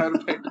 had to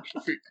pay an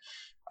extra fee.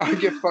 I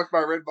get fucked by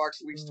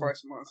Redbox at least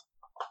twice a month.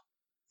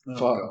 Oh,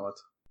 Fuck. God.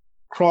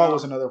 Crawl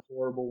was another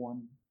horrible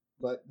one,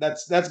 but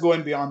that's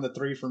going beyond the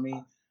 3 for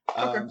me.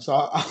 Okay. So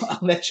I'll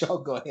let y'all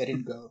go ahead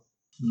and go.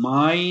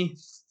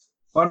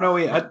 Oh no,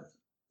 wait.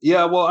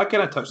 Well, I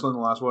kind of touched on the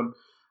last one.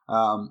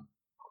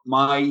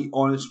 My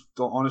honest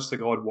to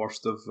God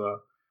worst of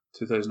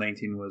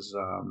 2019 was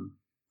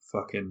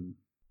fucking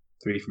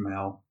 3 from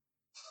Hell.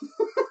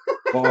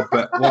 What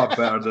a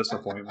better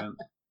disappointment.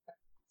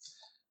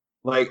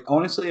 Like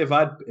honestly, if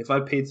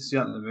I'd paid to see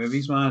that in the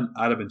movies, man,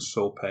 I'd have been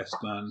so pissed,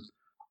 man.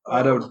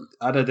 I'd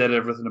have did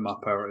everything in my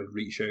power to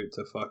reach out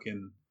to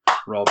fucking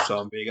Rob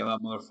Zombie, get that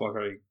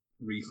motherfucker to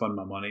refund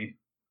my money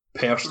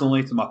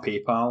personally to my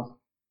PayPal.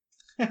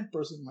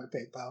 Personally, my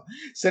PayPal.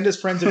 Send us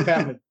friends and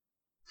family.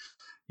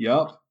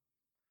 Yup.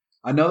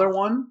 Another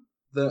one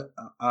that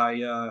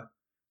I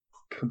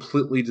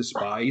completely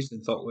despised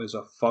and thought was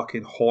a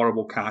fucking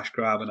horrible cash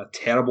grab and a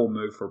terrible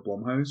move for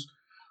Blumhouse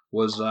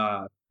was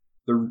the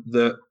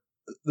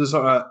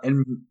sort of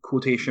in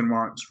quotation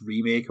marks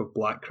remake of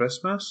Black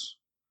Christmas.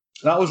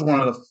 That was one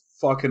of the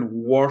fucking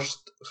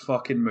worst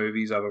fucking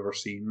movies I've ever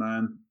seen,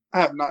 man. I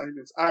have not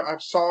even. I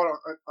saw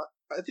it.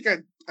 I think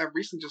I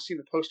recently just seen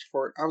the poster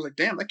for it. I was like,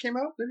 damn, that came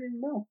out. Didn't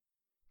even know.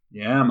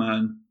 Yeah,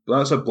 man.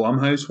 That's a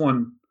Blumhouse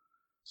one.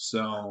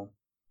 So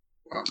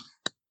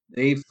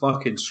they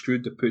fucking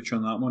screwed the pooch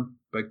on that one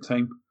big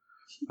time.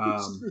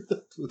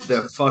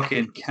 The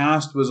fucking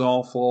cast was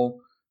awful.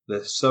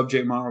 The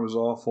subject matter was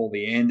awful.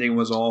 The ending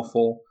was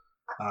awful.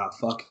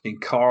 Fucking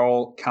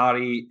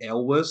Cary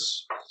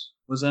Elwes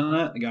was in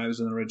it. The guy who was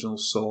in the original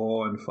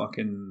Saw and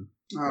fucking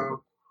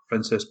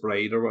Princess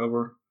Bride or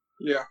whatever.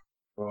 Yeah.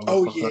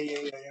 Oh,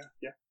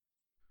 Yeah.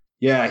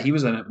 Yeah, he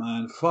was in it,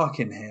 man.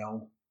 Fucking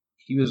hell.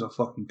 He was a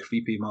fucking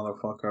creepy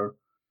motherfucker.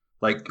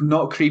 Like,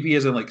 not creepy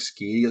as in, like,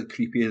 scary. Like,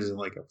 creepy as in,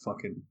 like, a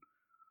fucking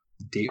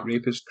date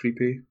rapist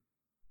creepy.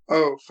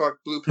 Oh, fuck.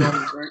 Blue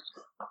Pills,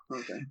 right?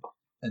 Okay.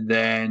 And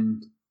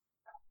then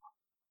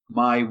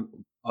my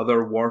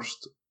other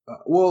worst.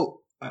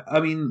 I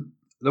mean,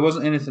 there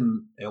wasn't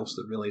anything else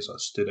that really sort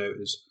of stood out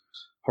as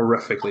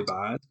horrifically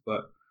bad,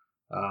 but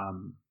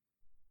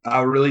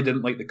I really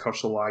didn't like the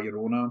Curse of La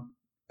Llorona.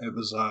 It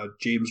was a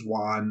James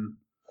Wan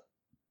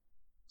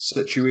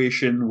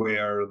situation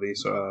where they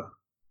sort of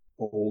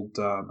old,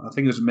 I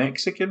think it was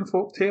Mexican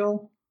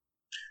folktale.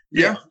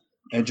 Yeah.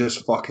 And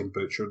just fucking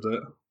butchered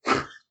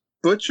it.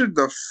 Butchered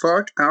the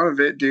fuck out of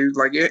it, dude.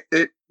 Like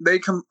they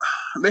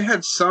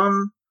had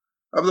some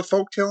of the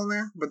folktale in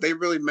there, but they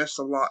really missed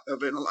a lot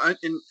of it.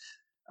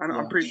 And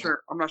I'm pretty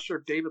sure, I'm not sure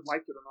if David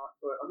liked it or not,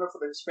 but I know for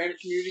the Hispanic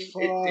community,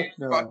 it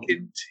did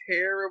fucking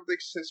terrible. The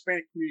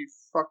Hispanic community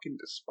fucking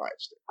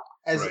despised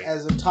it.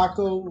 As a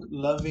taco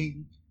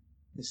loving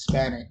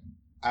Hispanic,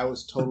 I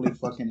was totally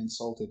fucking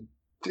insulted.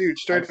 Dude,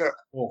 straight up.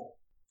 Oh.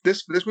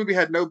 This movie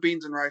had no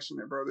beans and rice in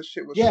it, bro. This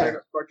shit was straight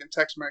up fucking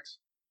Tex-Mex.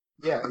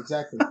 Yeah,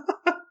 exactly.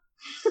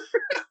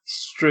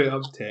 Straight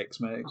up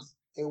Tex-Mex.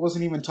 It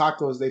wasn't even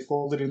tacos. They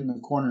folded it in the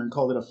corner and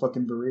called it a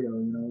fucking burrito.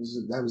 You know,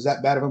 that was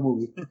that bad of a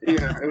movie.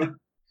 Yeah,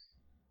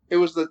 it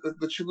was the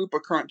chalupa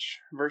crunch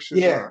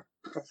versus a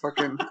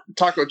fucking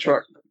taco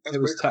truck.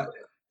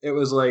 It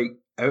was like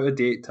out of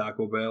date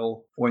Taco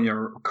Bell when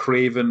you're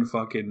craving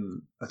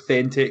fucking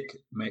authentic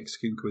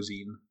Mexican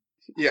cuisine.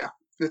 Yeah,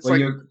 it's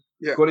when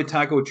like go to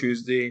Taco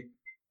Tuesday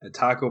at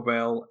Taco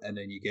Bell, and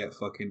then you get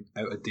fucking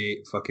out of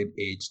date fucking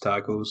aged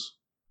tacos.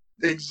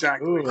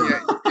 Exactly. Ooh.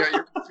 Yeah.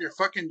 You're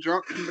fucking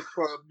drunk in the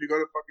club. You go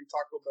to fucking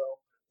Taco Bell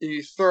and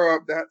you throw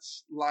up.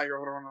 That's La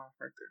Llorona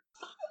right there.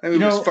 That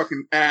movie was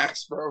fucking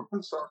ass, bro.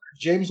 I'm sorry.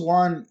 James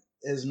Wan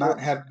has not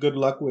had good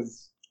luck with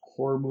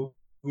horror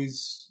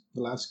movies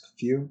the last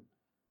few.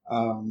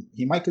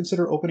 He might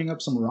consider opening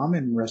up some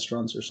ramen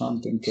restaurants or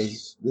something,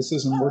 because this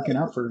isn't working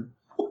out for him.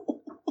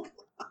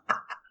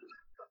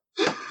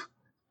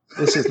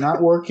 This is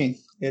not working.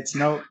 It's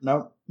no.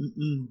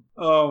 Mm-mm.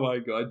 Oh my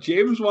god.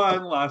 James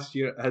Wan last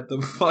year had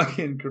the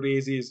fucking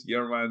craziest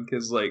year, man,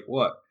 because, like,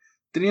 what?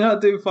 Did he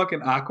not do fucking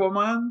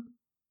Aquaman?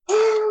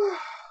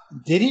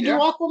 Did he do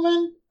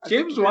Aquaman?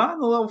 James Wan,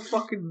 the little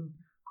fucking...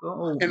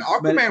 And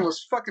Aquaman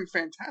was fucking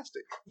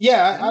fantastic.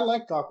 Yeah, I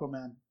liked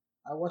Aquaman.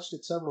 I watched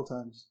it several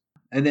times.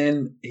 And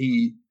then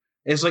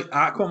it's like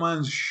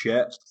Aquaman's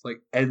shit,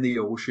 like, in the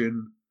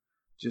ocean,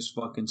 just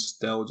fucking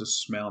still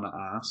just smelling of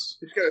ass.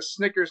 He's got a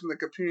Snickers in the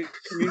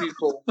community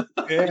pool.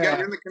 Yeah. You got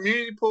in the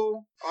community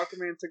pool,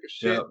 Aquaman took a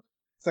shit. Yep.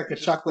 It's like a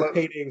chocolate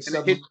payday with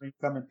submarine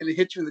coming. And he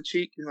hit you in the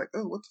cheek. You're like,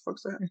 oh, what the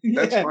fuck's that?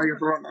 That's why you're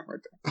throwing that right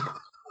there.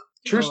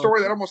 True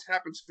story, that almost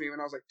happened to me when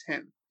I was like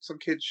 10. Some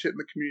kid shit in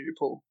the community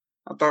pool.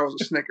 I thought it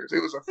was a Snickers.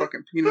 It was a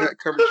fucking peanut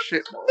covered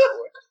shit.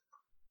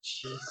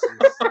 Jesus.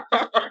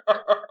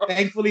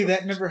 Thankfully,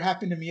 that never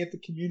happened to me at the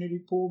community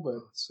pool, but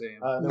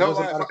there was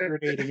a lot of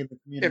grenading in the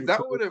community if that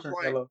pool. would have,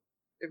 like,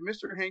 if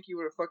Mr. Hanky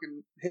would have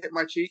fucking hit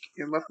my cheek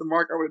and left the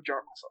mark, I would have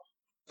jarred myself.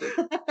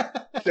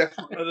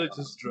 Definitely. I'd have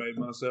just dried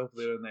myself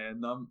there and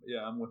then.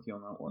 I'm with you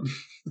on that one.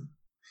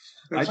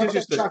 I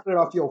just get chocolate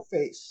off your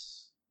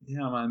face.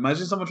 Yeah, man.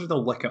 Imagine someone trying to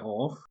lick it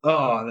off.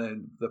 Oh,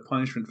 then the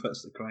punishment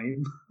fits the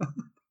crime.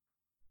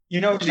 You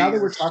know, now that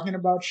we're talking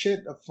about shit,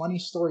 a funny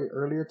story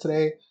earlier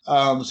today.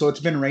 So it's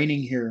been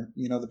raining here,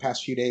 the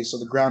past few days. So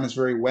the ground is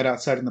very wet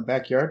outside in the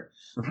backyard.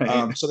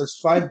 Right. So there's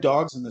 5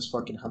 dogs in this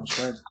fucking house,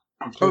 right?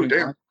 Oh,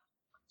 damn. Mine.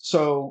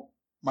 So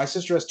my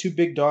sister has 2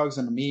 big dogs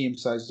and a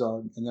medium-sized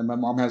dog. And then my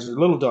mom has her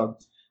little dog.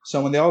 So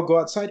when they all go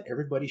outside,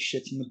 everybody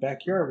shits in the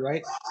backyard,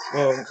 right?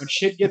 Well, when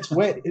shit gets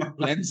wet, it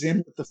blends in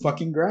with the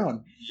fucking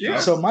ground.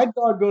 Yeah. So my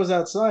dog goes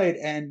outside,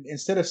 and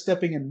instead of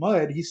stepping in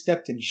mud, he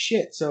stepped in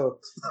shit. So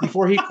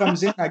before he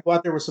comes in, I go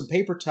out there with some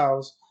paper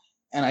towels,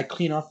 and I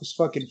clean off his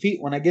fucking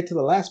feet. When I get to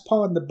the last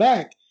paw in the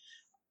back,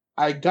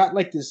 I got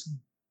like this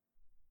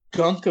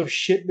gunk of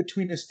shit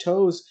between his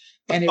toes,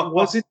 and it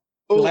wasn't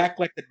black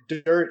like the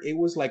dirt. It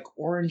was like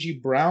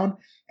orangey brown,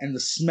 and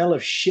the smell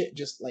of shit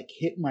just like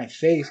hit my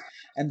face.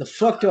 And the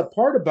fucked up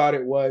part about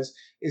it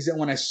is that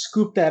when I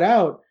scooped that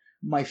out,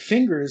 my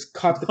fingers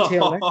caught the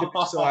tail end of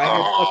it, so I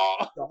had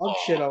fucking dog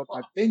shit out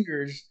my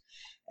fingers.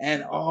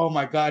 And oh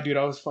my god, dude,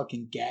 I was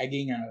fucking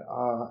gagging.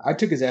 I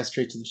took his ass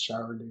straight to the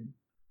shower, dude.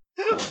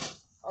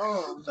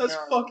 That's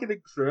fucking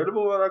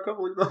incredible, man. I can't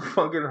believe that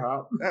fucking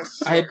happened.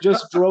 I had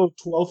just drove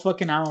 12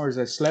 fucking hours.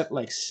 I slept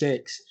like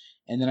 6.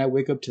 And then I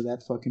wake up to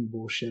that fucking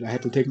bullshit. I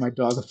had to take my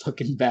dog a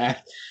fucking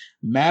bath.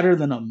 Madder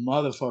than a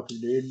motherfucker,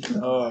 dude.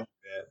 Oh,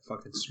 yeah,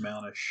 fucking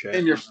smelling of shit.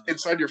 And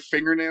inside your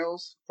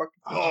fingernails.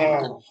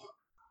 Fucking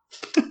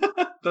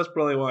That's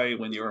probably why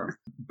when you're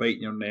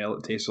biting your nail,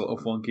 it tastes a little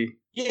funky.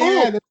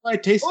 Yeah, that's why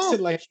it tastes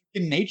like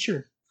fucking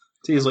nature.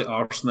 It tastes like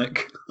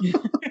arsenic.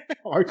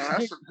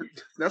 Arsenic.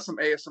 That's some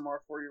ASMR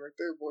for you right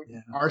there, boy.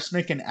 Yeah.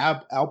 Arsenic and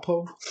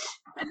Alpo.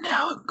 And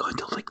now I'm going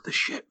to lick the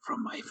shit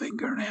from my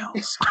fingernails.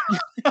 It's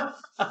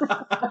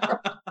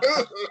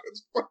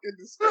fucking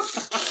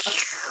disgusting.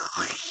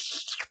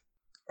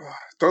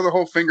 Throw the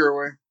whole finger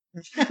away.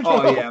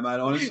 Oh yeah,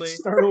 man. Honestly,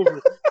 start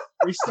over.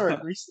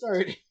 Restart.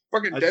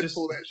 Fucking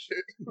Deadpool that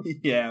shit.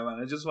 Yeah, man.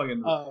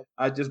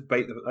 I just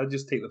take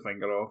the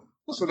finger off.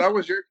 So that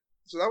was your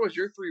So that was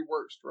your 3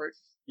 worst, right?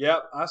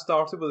 Yep, I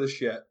started with the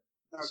shit.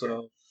 Okay.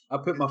 So I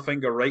put my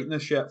finger right in the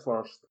shit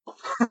first.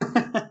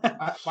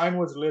 Mine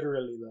was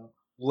literally though.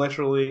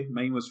 Literally,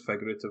 mine was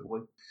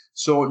figuratively.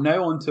 So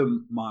now on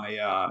to my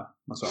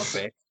my sort of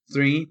better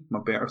 3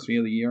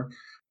 of the year.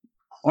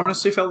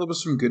 Honestly, felt there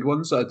was some good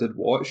ones that I did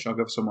watch. I'll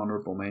give some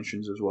honourable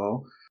mentions as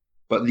well.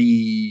 But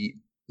the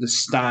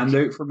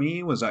standout for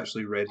me was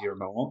actually Ready or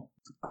Not.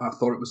 I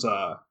thought it was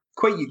a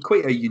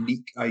quite a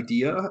unique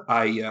idea.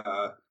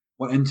 I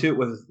went into it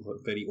with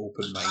a very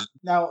open mind.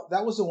 Now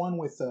that was the one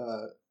with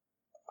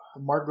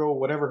Margot,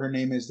 whatever her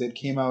name is, that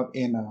came out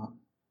in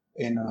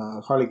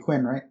Harley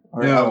Quinn, right?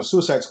 Or No.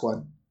 Suicide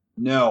Squad.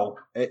 No,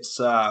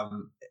 it's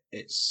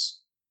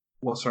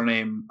what's her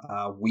name?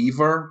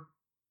 Weaver.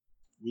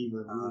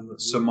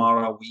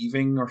 Samara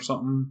Weaving or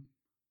something.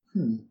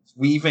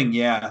 Weaving,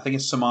 yeah, I think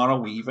it's Samara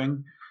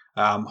Weaving.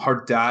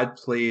 Her dad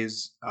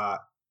plays, I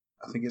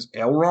think it's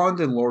Elrond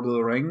in Lord of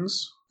the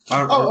Rings.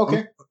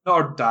 Okay.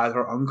 Not her dad,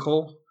 her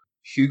uncle,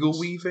 Hugo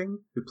Weaving,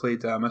 who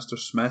played Mr.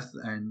 Smith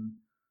in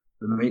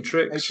The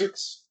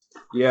Matrix.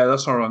 Yeah,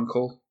 that's her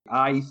uncle.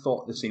 I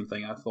thought the same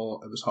thing. I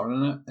thought it was her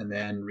in it, and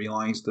then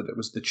realised that it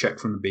was the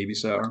chick from The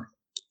Babysitter.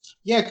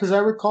 Yeah, because I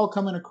recall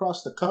coming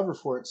across the cover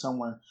for it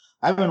somewhere.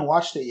 I haven't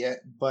watched it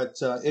yet, but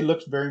it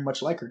looked very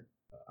much like her.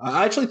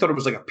 I actually thought it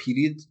was like a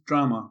period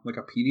drama, like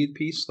a period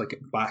piece, like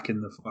back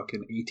in the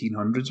fucking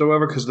 1800s or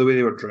whatever, because of the way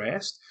they were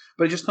dressed.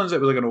 But it just turns out it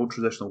was like an old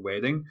traditional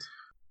wedding.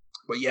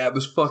 But yeah, it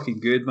was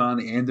fucking good, man.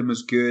 The ending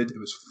was good. It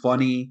was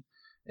funny.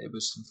 It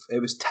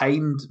was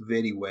timed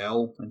very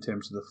well in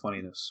terms of the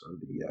funniness or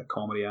the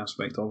comedy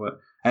aspect of it.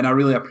 And I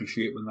really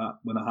appreciate when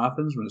that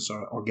happens, when it's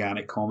sort of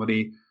organic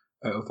comedy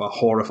out of a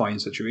horrifying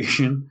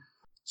situation.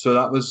 So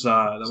that was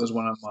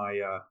one of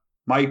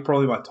my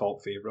probably my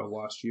top favorite of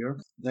last year.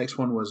 Next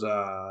one was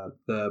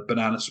the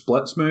Banana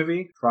Splits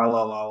movie, Tra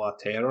La La La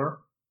Terror.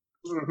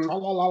 La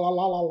la la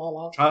la la la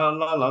la. Tra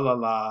la la la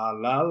la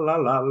la la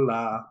la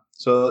la.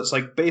 So it's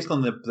like based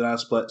on the Banana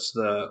Splits,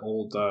 the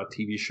old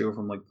TV show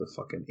from like the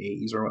fucking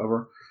 80s or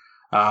whatever.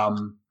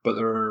 But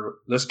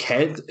this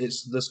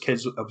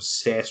kid's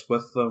obsessed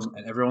with them,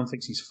 and everyone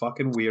thinks he's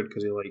fucking weird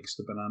because he likes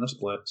the Banana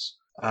Splits.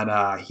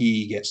 And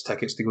he gets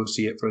tickets to go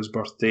see it for his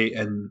birthday,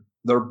 and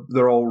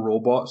they're all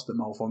robots that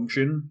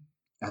malfunction,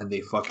 and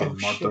they fucking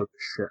murder the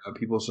shit out of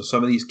people. So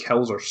some of these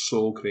kills are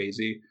so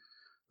crazy.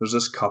 There's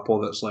this couple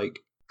that's like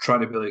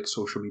trying to be like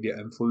social media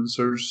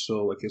influencers,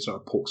 so like it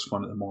sort of pokes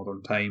fun at the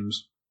modern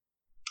times.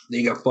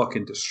 They get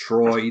fucking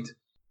destroyed.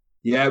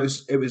 Yeah,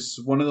 it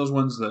was one of those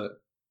ones that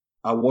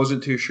I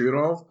wasn't too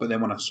sure of, but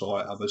then when I saw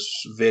it, I was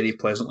very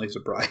pleasantly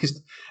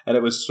surprised, and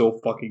it was so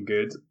fucking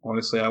good.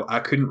 Honestly, I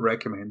couldn't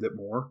recommend it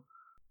more.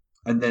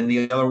 And then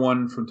the other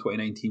one from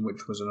 2019,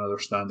 which was another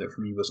standout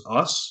for me, was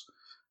Us.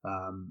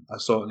 I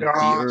saw it in the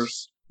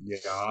theaters.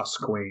 Yes,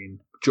 Queen.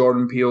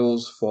 Jordan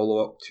Peele's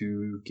follow-up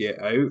to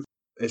Get Out.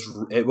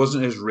 It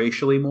wasn't as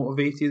racially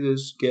motivated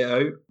as Get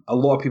Out. A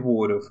lot of people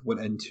would have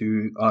went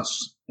into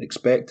Us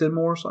expecting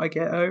more so I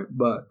Get Out,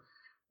 but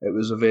it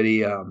was a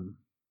very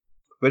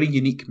very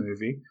unique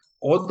movie.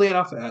 Oddly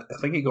enough, I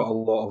think it got a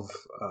lot of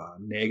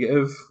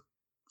negative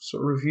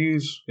sort of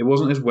reviews. It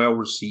wasn't as well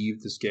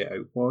received as Get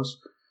Out was.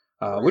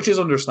 Which is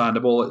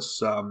understandable.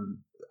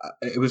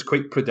 It was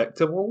quite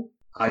predictable.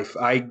 I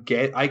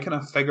kind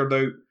of figured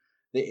out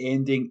the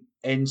ending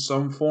in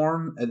some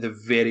form at the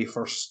very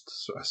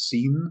first sort of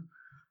scene.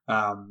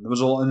 There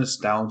was a lot of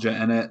nostalgia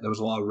in it. There was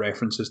a lot of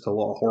references to a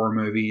lot of horror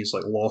movies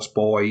like Lost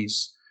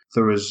Boys.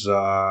 There was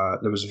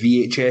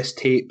VHS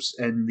tapes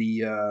in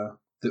the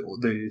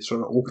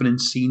sort of opening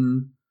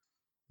scene.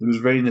 It was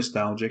very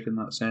nostalgic in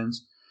that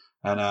sense,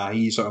 and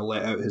he sort of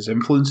let out his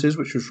influences,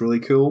 which was really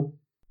cool.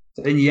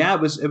 And yeah, it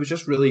was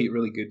just really,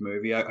 really good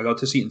movie. I got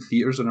to see it in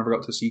theaters. I never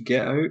got to see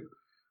Get Out.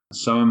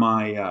 Some of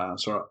my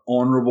sort of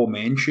honorable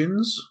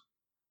mentions.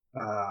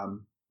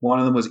 One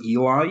of them was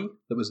Eli.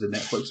 That was the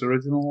Netflix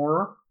original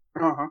horror.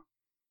 Uh-huh.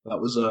 That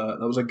was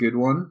a good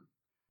one.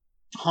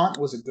 Haunt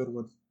was a good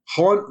one.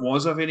 Haunt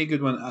was a very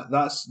good one.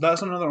 That's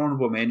another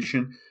honorable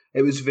mention.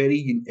 It was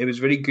very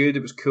good.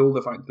 It was cool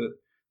the fact that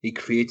they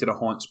created a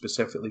haunt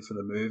specifically for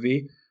the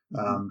movie.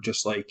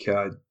 Just like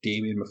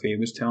Damien Maffei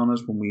was telling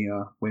us when we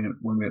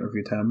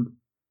interviewed him.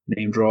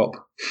 Name drop.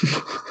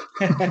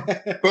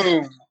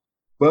 Boom.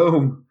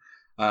 Boom.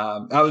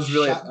 I was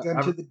really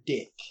shotgun to the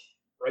dick.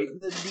 Right in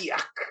the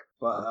dick.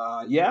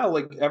 But yeah,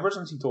 like ever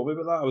since he told me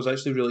about that, I was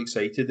actually really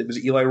excited. It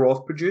was Eli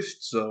Roth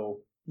produced, so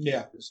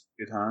yeah, it was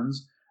good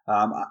hands.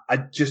 I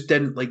just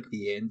didn't like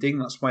the ending.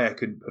 That's why I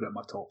couldn't put it in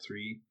my top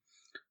 3.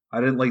 I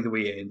didn't like the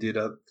way it ended.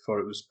 I thought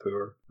it was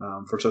poor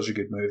for such a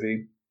good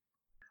movie.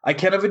 I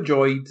kind of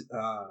enjoyed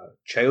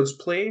Child's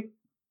Play.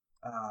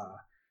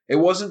 It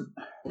wasn't.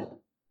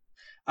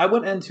 I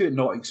went into it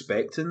not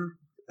expecting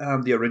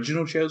the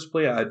original Child's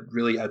Play. I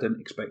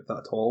didn't expect that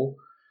at all.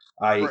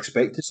 I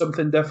expected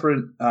something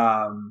different,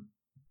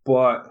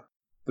 but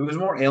there was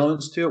more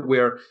elements to it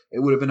where it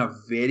would have been a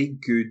very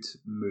good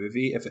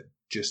movie if it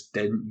just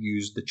didn't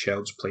use the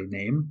Child's Play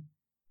name.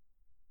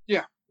 Yeah,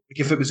 like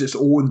if it was its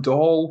own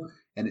doll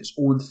and its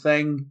own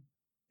thing,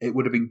 it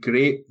would have been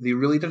great. They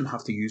really didn't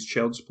have to use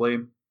Child's Play.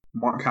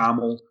 Mark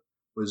Hamill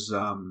was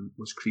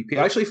creepy.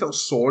 I actually felt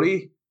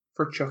sorry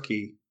for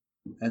Chucky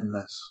in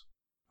this,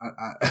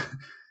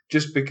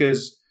 just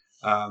because,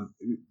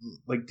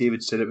 like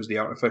David said, it was the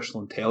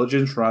artificial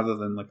intelligence rather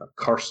than like a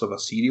curse of a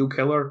serial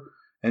killer,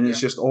 and it's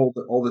just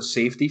all the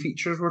safety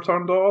features were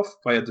turned off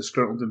by a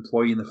disgruntled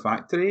employee in the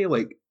factory.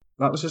 Like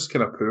that was just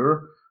kind of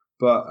poor.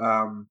 But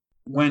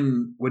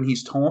when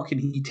he's talking,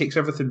 he takes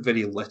everything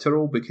very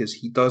literal because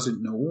he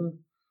doesn't know.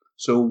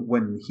 So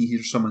when he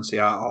hears someone say,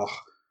 "Oh,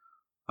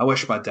 I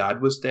wish my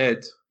dad was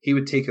dead," he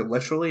would take it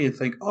literally and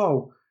think,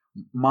 "Oh,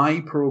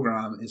 my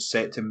program is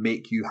set to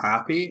make you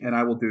happy, and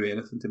I will do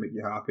anything to make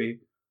you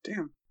happy."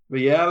 Damn. But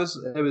yeah,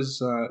 it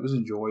was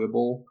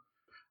enjoyable.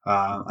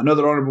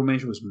 Another honorable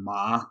mention was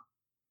Ma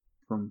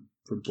from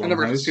Blumhouse. I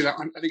never got to see that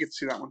one. I didn't get to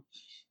see that one.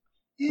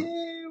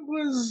 It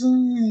was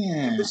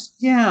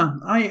yeah.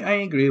 I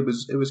agree. It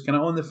was kind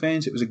of on the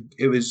fence. It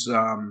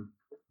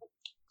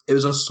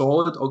was a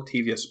solid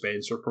Octavia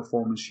Spencer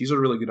performance. She's a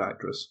really good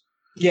actress.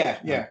 Yeah.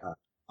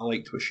 I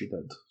liked what she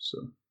did.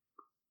 So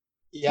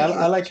yeah,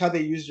 I like how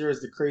they used her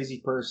as the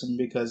crazy person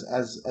because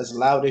as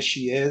loud as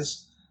she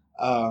is,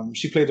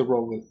 she played the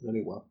role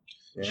really well.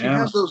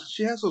 Yeah.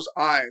 She has those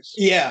eyes.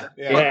 Yeah.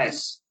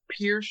 Yes.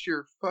 Pierce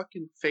your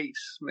fucking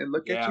face. When they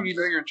look at you, you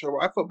know you're in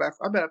trouble. I feel bad.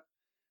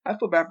 I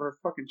feel bad for her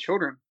fucking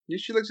children. If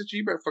she looks at you,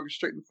 you better fucking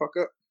straighten the fuck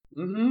up.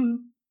 Mm-hmm.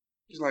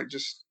 She's like,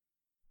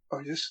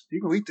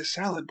 you gonna eat the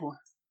salad, boy.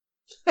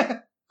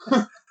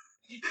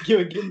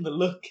 Give him the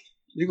look.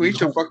 You gonna eat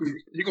your fucking.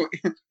 You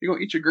gonna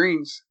eat your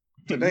greens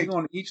today. You're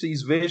gonna eat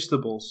these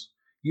vegetables.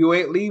 You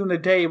ain't leaving the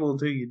table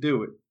until you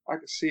do it. I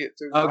can see it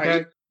too.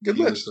 Okay. Good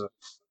list.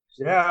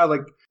 Yeah,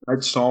 like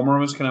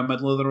Midsommar was kind of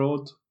middle of the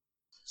road.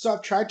 So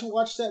I've tried to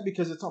watch that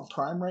because it's on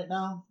Prime right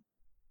now.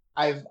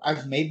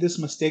 I've made this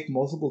mistake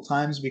multiple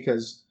times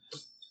because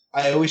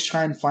I always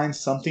try and find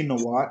something to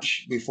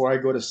watch before I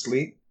go to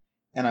sleep,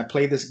 and I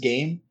play this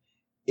game.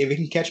 If it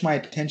can catch my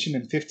attention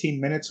in 15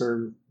 minutes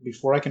or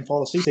before I can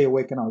fall asleep, stay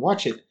awake and I'll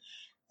watch it.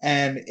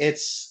 And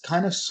it's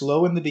kind of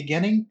slow in the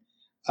beginning,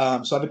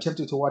 so I've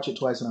attempted to watch it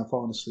twice and I've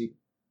fallen asleep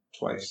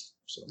twice.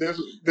 So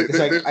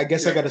I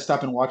guess I got to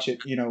stop and watch it,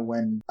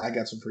 when I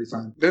got some free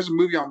time. There's a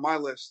movie on my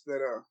list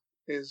that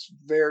is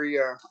very.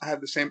 I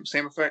have the same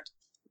effect.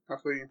 I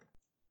feel you.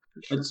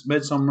 Sure. It's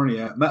Midsommar,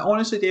 yeah.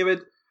 Honestly, David,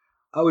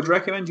 I would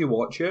recommend you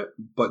watch it,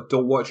 but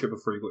don't watch it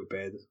before you go to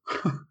bed.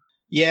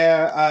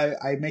 Yeah,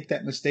 I make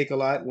that mistake a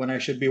lot when I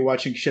should be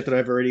watching shit that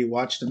I've already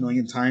watched a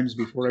million times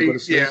before I go to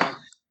sleep. Yeah,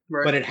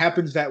 right. But it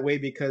happens that way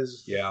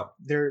because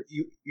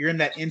you're in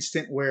that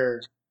instant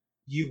where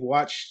you've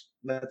watched,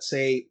 let's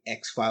say,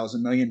 X-Files a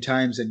million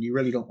times and you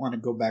really don't want to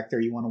go back there.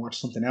 You want to watch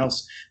something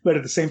else. But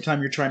at the same time,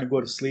 you're trying to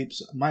go to sleep.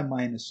 So my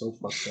mind is so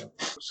fucked up.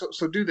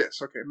 So do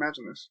this. Okay,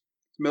 imagine this.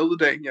 Middle of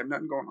the day, you have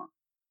nothing going on.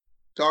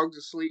 Dog's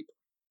asleep.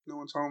 No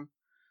one's home.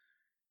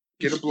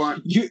 Get a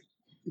blunt.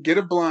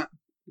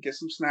 Get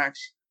some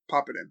snacks.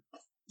 Pop it in.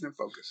 And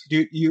focus.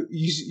 Dude,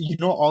 you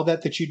know all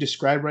that you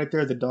described right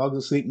there. The dog's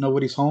asleep.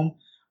 Nobody's home.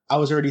 I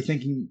was already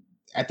thinking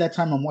at that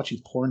time I'm watching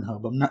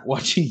Pornhub. I'm not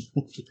watching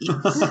movies.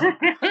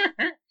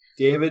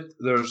 David,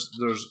 there's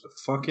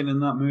fucking in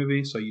that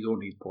movie, so you don't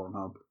need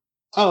Pornhub.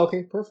 Oh,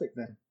 okay, perfect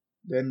then.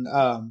 Then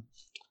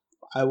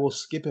I will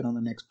skip it on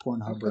the next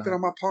Pornhub. I'll put it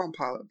on my Palm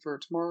Pilot for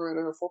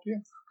tomorrow at 4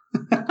 p.m.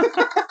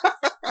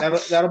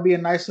 That'll be a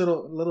nice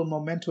little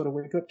memento to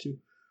wake up to.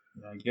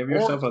 Yeah, give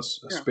yourself a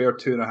spare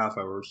 2.5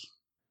 hours.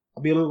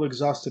 I'll be a little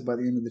exhausted by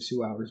the end of the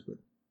 2 hours, but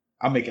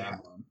I'll make it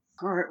happen.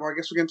 All right, well, I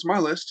guess we're getting to my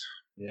list.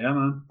 Yeah,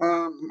 man.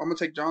 I'm gonna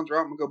take John's route.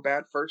 I'm gonna go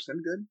bad first,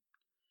 then good.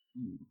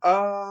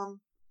 The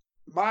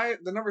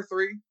number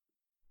three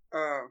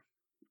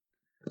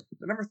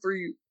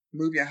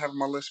movie I have on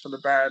my list for the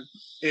bad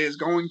is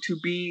going to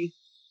be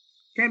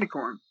Candy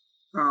Corn.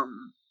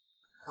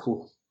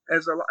 Cool.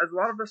 As a lot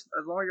of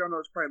y'all know,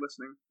 it's probably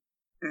listening,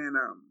 and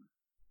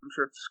I'm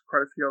sure it's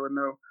quite a few y'all that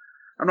know.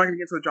 I'm not gonna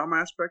get into the drama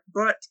aspect,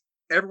 but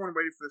everyone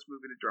waited for this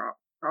movie to drop.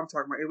 I'm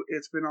talking about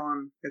it's been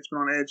on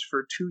Edge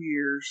for 2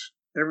 years.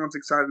 Everyone's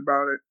excited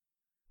about it.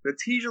 The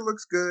teaser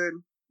looks good,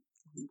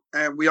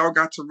 and we all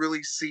got to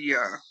really see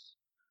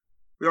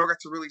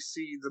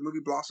the movie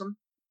blossom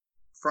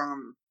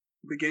from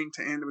beginning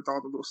to end with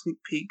all the little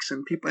sneak peeks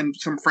and people and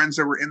some friends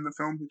that were in the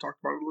film who talked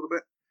about it a little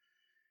bit,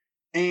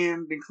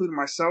 and including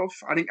myself.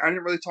 I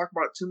didn't really talk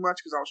about it too much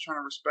because I was trying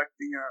to respect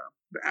the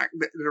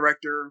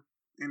director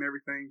and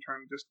everything,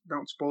 trying to just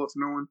don't spoil it to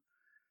no one.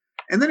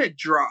 And then it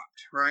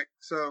dropped, right?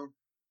 So,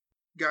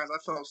 guys, I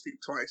fell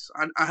asleep twice.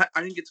 I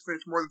didn't get to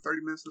finish more than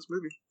 30 minutes of this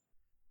movie.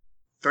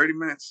 30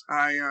 minutes.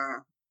 I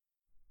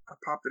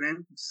popped it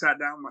in, sat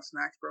down with my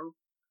snacks, bro.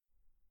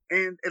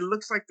 And it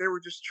looks like they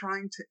were just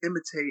trying to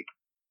imitate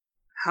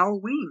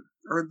Halloween.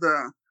 I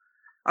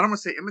don't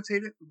want to say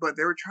imitate it, but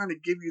they were trying to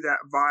give you that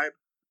vibe,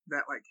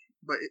 that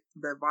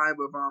vibe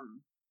of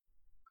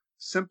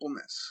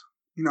simpleness.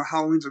 You know,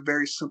 Halloween's a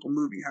very simple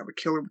movie. You have a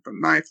killer with a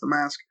knife, the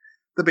mask,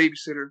 the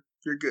babysitter.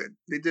 You're good.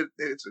 They did.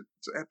 It's an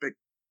epic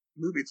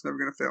movie. It's never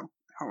gonna fail.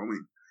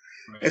 Halloween.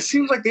 Right. It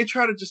seems like they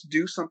try to just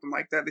do something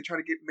like that. They try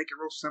to make it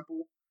real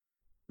simple.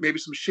 Maybe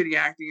some shitty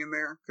acting in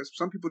there, because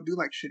some people do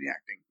like shitty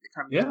acting. It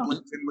kind of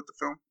blends in with the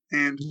film.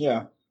 And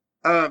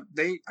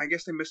I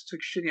guess they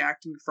mistook shitty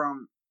acting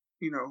from,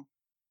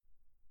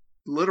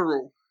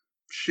 literal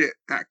shit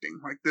acting.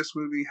 Like, this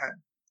movie had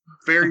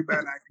very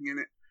bad acting in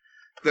it.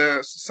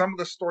 Some of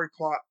the story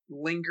plot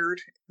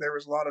lingered. There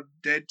was a lot of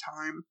dead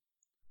time.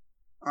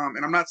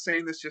 And I'm not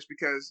saying this just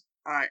because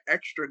I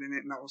extraed in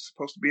it and I was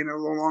supposed to be in it a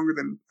little longer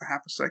than a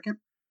half a second.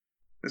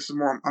 This is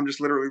more, I'm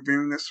just literally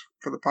viewing this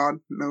for the pod.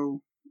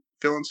 No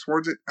feelings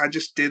towards it. I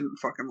just didn't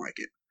fucking like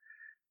it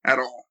at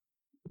all.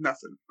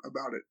 Nothing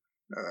about it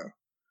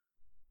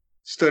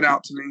stood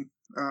out to me.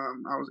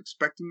 I was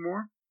expecting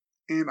more,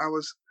 and I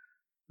was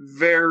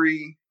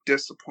very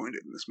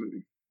disappointed in this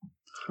movie.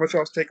 What's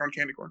y'all's take on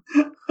Candy Corn?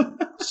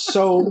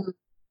 So,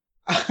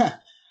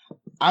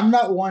 I'm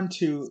not one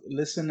to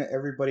listen to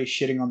everybody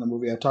shitting on the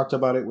movie. I talked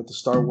about it with the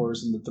Star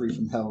Wars and the Three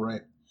from Hell,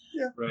 right?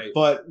 Yeah. Right.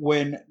 But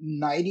when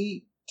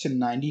 90 to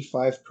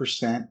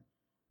 95%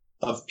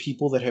 of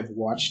people that have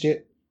watched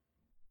it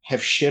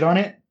have shit on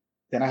it,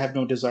 then I have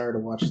no desire to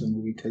watch the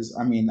movie, because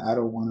I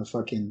don't want to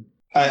fucking.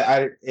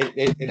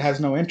 It has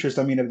no interest.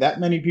 I mean, if that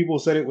many people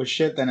said it was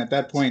shit, then at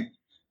that point,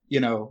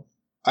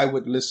 I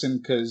would listen,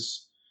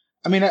 because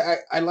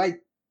I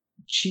like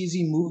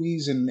cheesy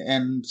movies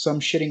and some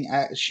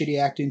shitty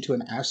acting to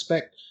an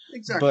aspect.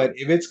 Exactly. But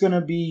if it's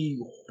gonna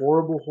be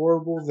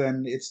horrible,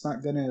 then it's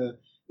not gonna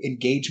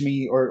engage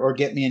me or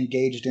get me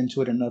engaged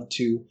into it enough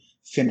to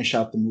finish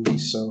out the movie.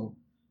 So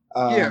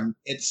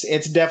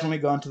it's definitely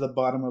gone to the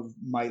bottom of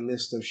my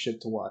list of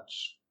shit to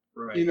watch.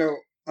 Right.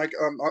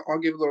 I'll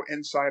give a little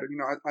insight.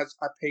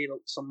 I paid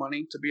some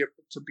money to be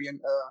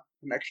an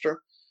extra.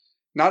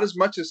 Not as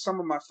much as some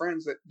of my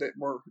friends that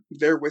were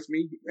there with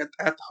me at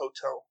the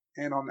hotel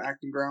and on the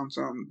acting grounds,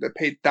 that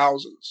paid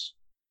thousands.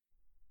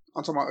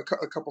 I'm talking about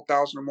a couple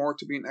thousand or more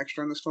to be an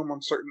extra in this film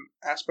on certain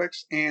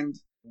aspects, and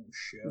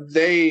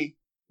they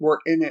were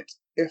in it,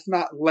 if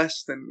not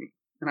less than me,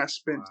 and I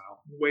spent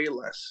way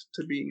less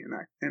to be in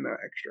an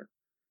extra.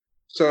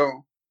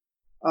 So,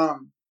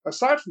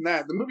 aside from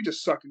that, the movie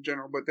just sucked in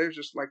general. But there's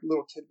just like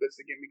little tidbits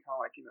that get me kind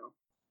of like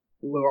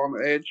a little on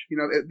the edge.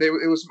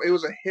 It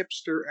was a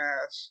hipster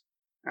ass.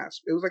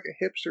 It was like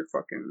a hipster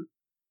fucking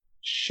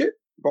shit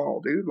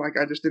ball, dude. Like,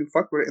 I just didn't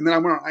fuck with it. And then I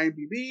went on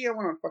IMDb, I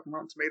went on fucking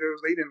Rotten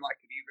Tomatoes. They didn't like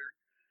it either.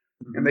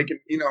 Mm-hmm. And they can,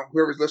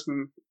 whoever's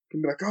listening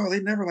can be like, oh, they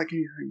never like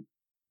anything.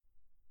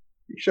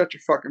 You shut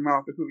your fucking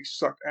mouth. This movie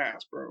sucked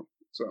ass, bro.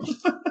 So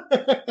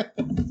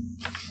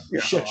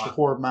shut your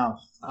poor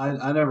mouth.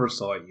 I never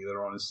saw it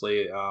either,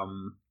 honestly.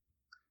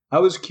 I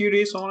was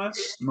curious on it.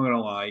 I'm not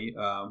gonna lie.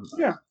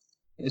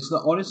 It's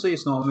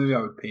not a movie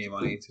I would pay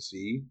money to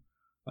see.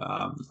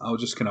 I'll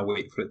just kind of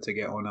wait for it to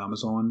get on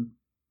Amazon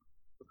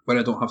when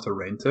I don't have to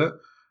rent it.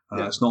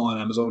 It's not on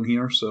Amazon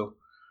here, so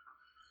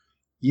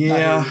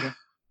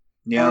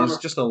there's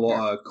just a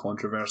lot of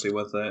controversy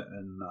with it,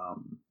 and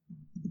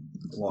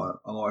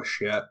a lot of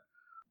shit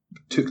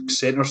took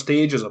center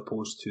stage as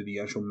opposed to the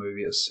actual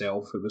movie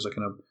itself. It was a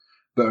kind of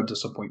bitter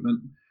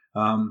disappointment.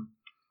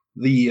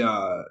 The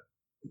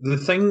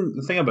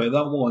thing about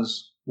that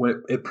was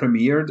when it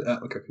premiered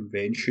at like a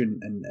convention,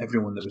 and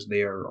everyone that was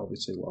there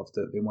obviously loved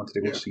it. They wanted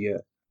to go see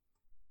it.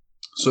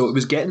 So it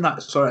was getting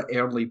that sort of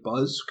early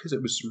buzz because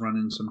it was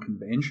running some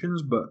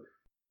conventions, but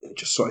it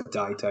just sort of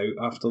died out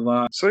after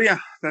that. So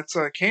that's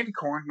Candy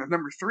Corn at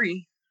number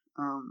 3.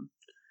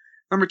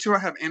 Number 2, I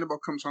have Annabelle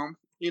Comes Home.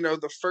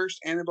 The first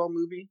Annabelle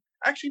movie.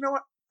 Actually, you know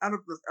what? Out of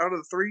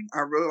the 3, I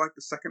really like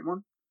the second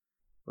one.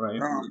 Right.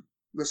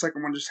 The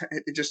second one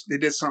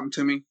it did something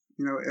to me.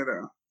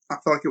 I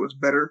felt like it was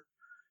better.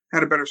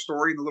 Had a better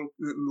story. The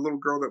little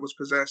girl that was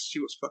possessed, she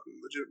was fucking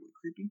legitimately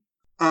creepy.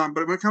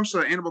 But when it comes to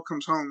Annabelle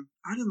Comes Home,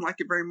 I didn't like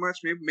it very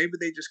much. Maybe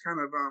they just kind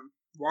of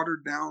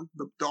watered down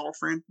the doll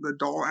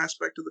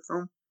aspect of the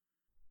film.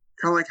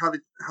 Kind of like how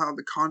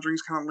the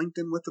Conjuring's kind of linked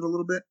in with it a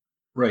little bit.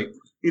 Right.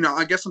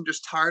 I guess I'm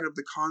just tired of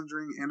the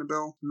Conjuring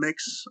Annabelle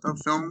mix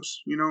of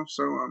films.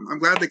 So I'm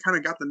glad they kind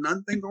of got the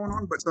nun thing going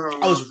on. But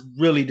I was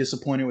really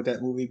disappointed with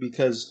that movie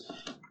because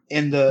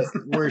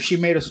where she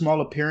made a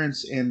small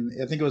appearance in,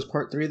 I think it was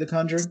part 3 of The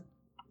Conjuring.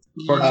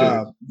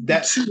 Part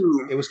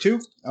 2. It was 2?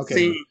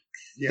 Okay.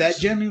 Yes.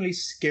 That genuinely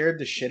scared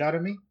the shit out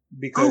of me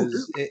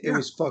because it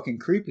was fucking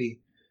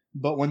creepy.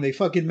 But when they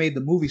fucking made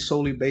the movie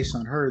solely based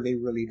on her, they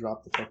really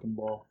dropped the fucking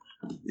ball.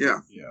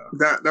 Yeah.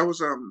 That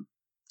was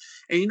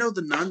and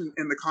the nun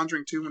in The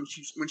Conjuring 2,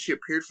 when she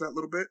appeared for that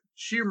little bit,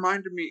 she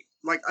reminded me,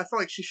 like, I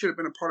felt like she should have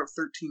been a part of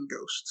 13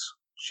 Ghosts.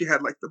 She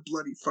had like the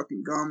bloody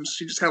fucking gums.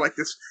 She just had like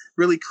this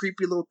really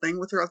creepy little thing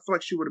with her. I feel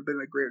like she would have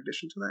been a great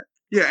addition to that.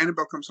 Yeah,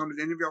 Annabelle Comes Home.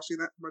 Did any of y'all see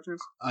that by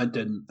chance? I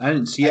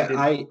didn't see it.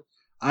 I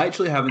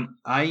actually haven't.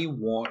 I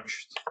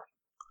watched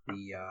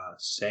the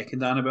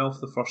second Annabelle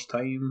for the first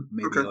time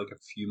maybe like a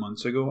few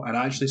months ago, and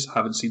I actually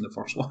haven't seen the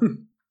first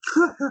one.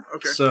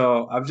 Okay.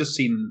 So I've just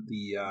seen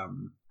the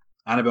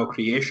Annabelle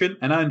Creation,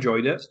 and I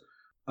enjoyed it.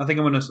 I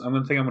think I'm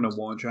gonna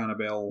watch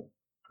Annabelle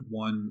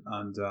 1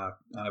 and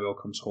Annabelle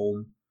Comes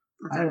Home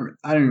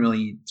I didn't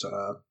really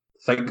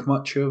think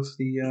much of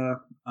the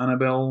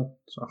Annabelle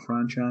sort of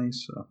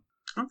franchise. So.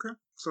 Okay.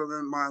 So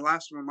then my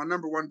last one, my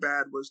number one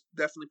bad was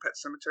definitely Pet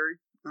Cemetery.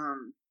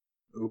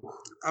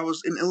 I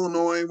was in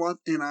Illinois once,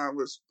 and I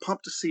was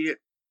pumped to see it.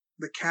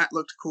 The cat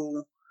looked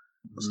cool.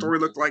 The story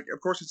looked like, of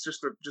course, it's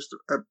just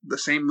the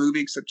same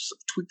movie except just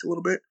tweaked a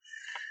little bit.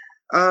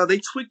 They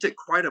tweaked it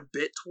quite a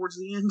bit towards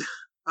the end.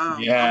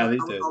 Yeah, they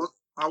did.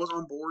 I was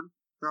on board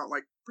about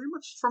like pretty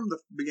much from the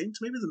beginning to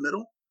maybe the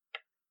middle,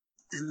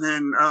 and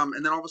then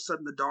all of a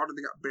sudden the daughter,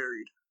 they got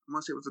buried. I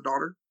want to say it was the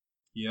daughter.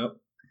 Yep.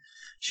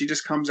 She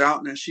just comes out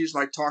and then she's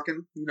like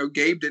talking. You know,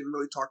 Gabe didn't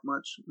really talk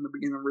much in the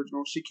beginning of the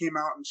original. She came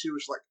out and she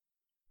was like,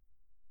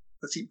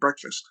 "Let's eat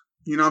breakfast."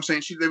 You know what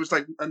I'm saying? There was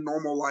like a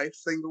normal life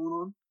thing going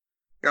on.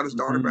 Got his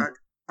daughter back.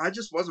 I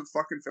just wasn't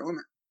fucking feeling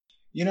it.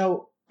 You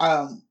know,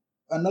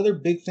 another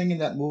big thing in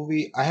that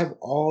movie, I have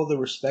all the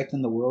respect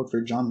in the world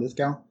for John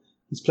Lithgow.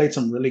 He's played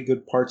some really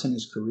good parts in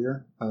his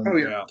career.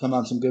 Come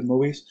out some good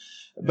movies.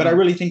 But I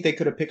really think they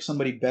could have picked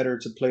somebody better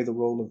to play the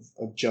role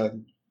of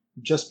Judd.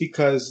 Just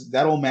because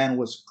that old man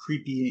was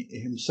creepy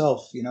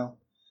himself, you know?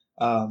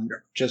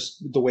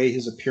 Just the way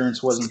his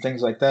appearance was and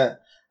things like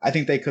that. I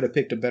think they could have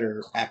picked a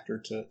better actor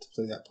to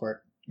play that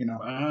part, you know?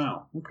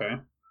 Wow,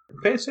 okay.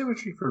 Pet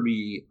Cemetery for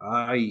me,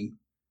 I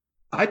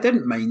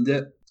didn't mind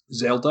it.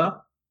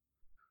 Zelda,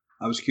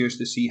 I was curious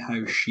to see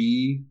how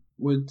she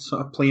would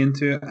sort of play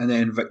into it, and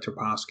then Victor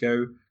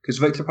Pascow, because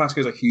Victor Pascow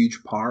is a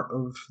huge part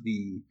of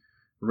the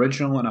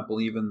original, and I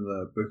believe in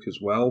the book as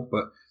well,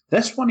 but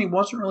this one, he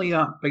wasn't really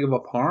that big of a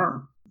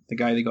part. The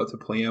guy that got to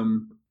play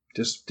him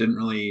just didn't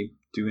really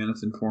do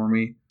anything for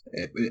me.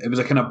 It was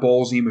a kind of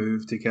ballsy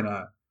move to kind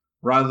of,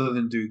 rather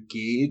than do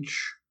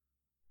Gage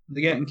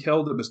the getting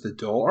killed, it was the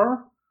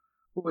daughter,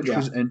 which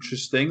was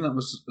interesting. That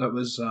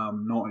was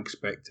not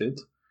expected.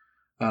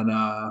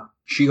 And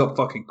she got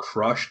fucking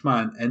crushed,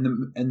 man.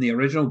 In the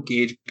original,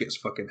 Gage gets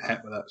fucking hit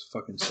with that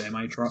fucking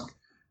semi-truck.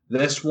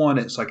 This one,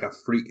 it's like a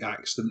freak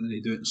accident, and they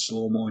do it in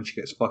slow-mo, and she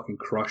gets fucking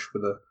crushed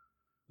with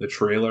the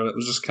trailer. It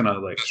was just kind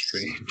of like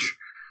strange.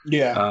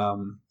 Yeah.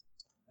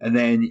 And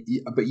then,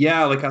 but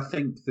yeah, like I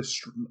think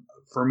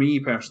for me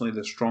personally,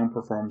 the strong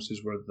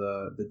performances were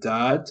the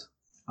dad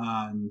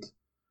and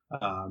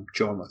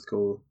John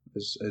Lithgow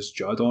as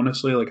Judd.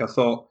 Honestly, like I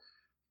thought,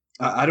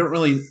 I don't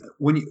really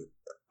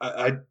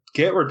I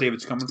get where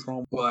David's coming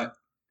from, but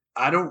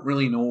I don't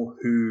really know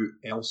who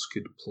else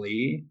could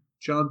play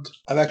Judd.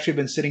 I've actually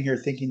been sitting here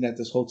thinking that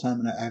this whole time,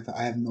 and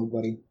I have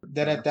nobody.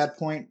 That at that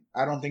point,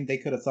 I don't think they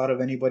could have thought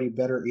of anybody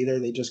better either.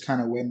 They just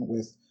kind of went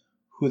with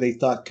who they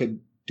thought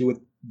could do it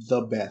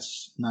the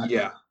best, not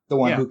the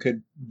one who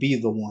could be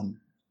the one.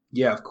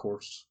 Yeah, of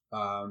course.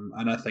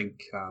 And I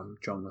think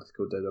John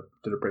Lithgow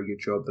did a pretty good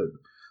job. That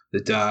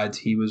the dad,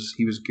 he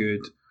was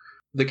good.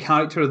 The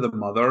character of the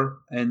mother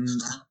in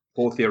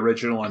both the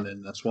original and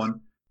in this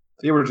one,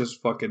 they were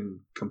just fucking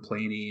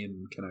complainy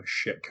and kind of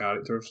shit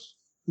characters.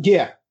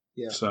 Yeah.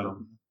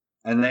 So,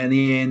 and then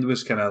the end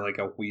was kind of like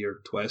a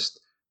weird twist.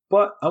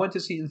 But I went to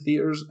see it in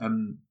theaters,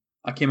 and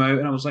I came out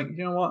and I was like,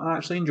 you know what? I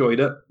actually enjoyed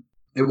it.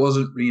 It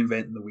wasn't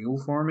reinventing the wheel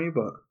for me,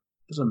 but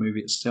as a movie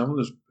itself,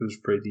 it was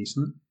pretty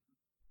decent.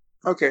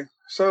 Okay,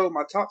 so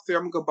my top three,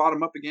 I'm gonna go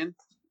bottom up again.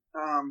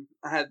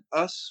 I had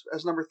Us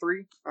as number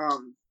 3.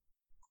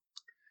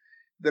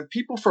 The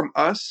people from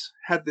Us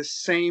had the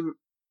same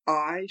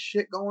eye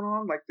shit going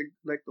on, like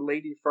the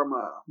lady from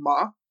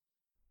Ma.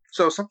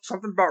 So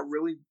something about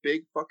really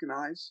big fucking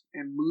eyes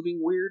and moving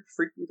weird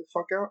freaked me the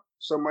fuck out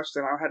so much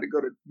that I had to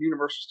go to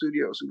Universal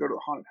Studios and go to a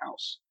haunted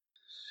house.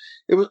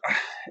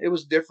 It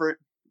was different.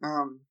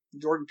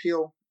 Jordan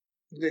Peele,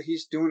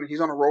 he's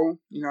on a roll.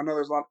 You know, I know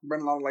there's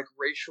been a lot of like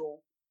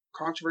racial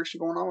controversy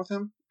going on with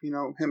him. You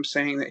know, him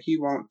saying that he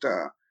won't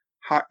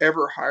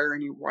ever hire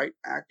any white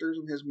actors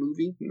in his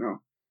movie. You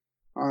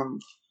know,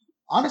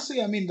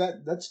 honestly, I mean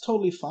that's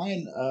totally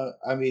fine.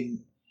 I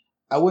mean,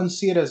 I wouldn't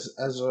see it as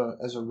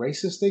a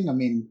racist thing. I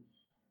mean,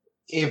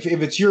 if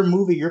it's your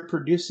movie, you're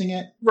producing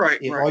it. Right.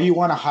 If all you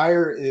want to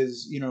hire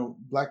is, you know,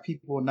 black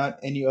people, not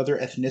any other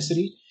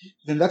ethnicity,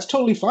 then that's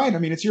totally fine. I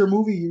mean, it's your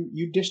movie.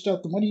 You dished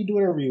out the money. You do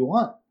whatever you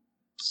want.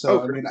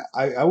 So, okay.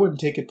 I mean, I wouldn't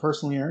take it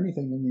personally or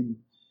anything. I mean,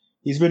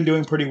 he's been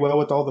doing pretty well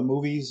with all the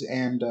movies,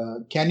 and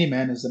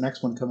Candyman is the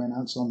next one coming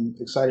out, so I'm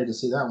excited to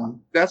see that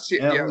one. That's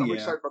it. Yeah, I'm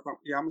excited about that.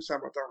 Yeah, I'm excited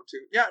about that one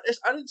too. Yeah,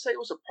 I didn't say it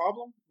was a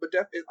problem, but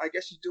I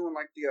guess he's doing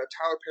like the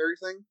Tyler Perry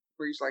thing,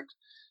 where he's like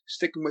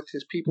sticking with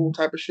his people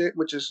type of shit,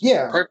 which is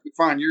perfectly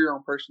fine. You're your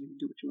own person; you can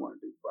do what you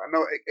want to do. But I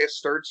know it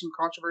stirred some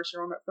controversy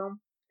on that film.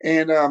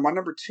 And my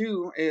number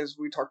 2 is,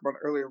 we talked about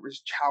it earlier,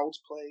 was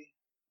Child's Play.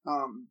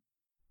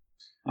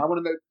 I went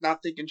in there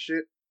not thinking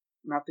shit,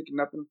 not thinking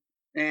nothing.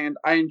 And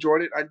I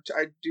enjoyed it.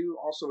 I do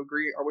also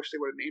agree. I wish they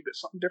would have named it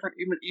something different.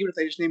 Even if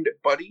they just named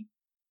it Buddy,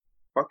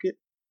 fuck it.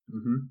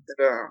 Mm-hmm.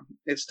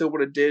 It still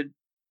would have did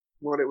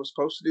what it was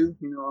supposed to do.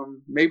 You know,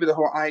 maybe the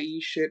whole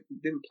IE shit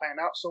didn't plan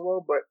out so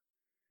well, but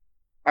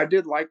I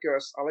did like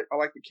Us. I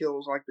like the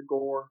kills. I like the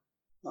gore.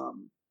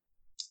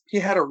 He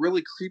had a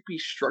really creepy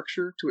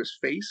structure to his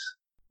face.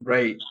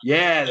 Right.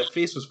 Yeah, the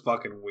face was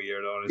fucking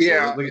weird, honestly.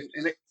 Yeah, Like,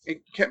 and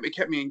it kept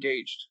me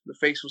engaged. The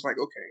face was like,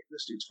 okay,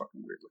 this dude's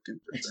fucking weird looking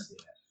for sure.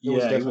 It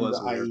was yeah, he definitely was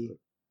the weird. IE.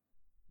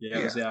 Yeah,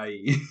 it was the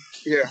IE.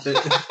 Yeah.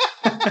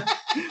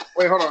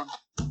 Wait, hold on.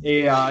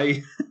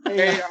 AI.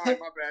 AI,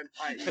 my bad.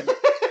 IE.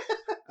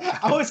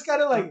 I was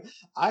kind of like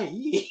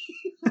IE.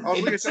 I was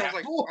looking at it,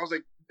 I was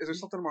like, is there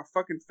something on my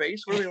fucking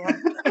face? What are they like?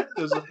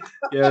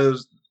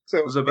 There's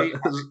So a bit.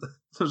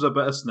 There's a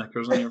bit of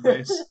Snickers on your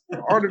face.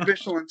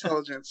 artificial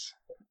intelligence.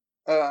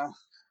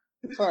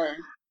 Sorry.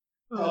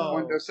 Oh.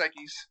 One Dos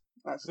Equis.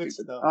 That's Good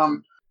stupid.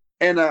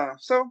 stuff.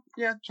 So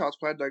yeah, Child's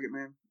Play, I dug it,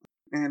 man.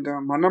 And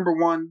my number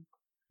one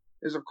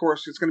is, of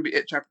course, it's going to be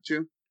It Chapter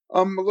 2.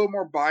 I'm a little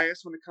more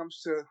biased when it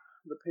comes to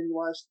the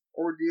Pennywise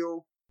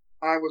ordeal.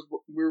 I was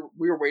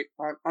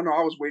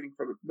waiting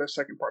for the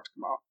second part to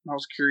come out. I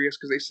was curious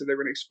because they said they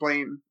were going to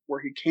explain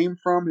where he came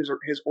from,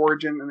 his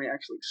origin, and they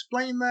actually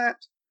explained that.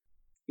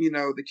 You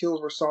know, the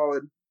kills were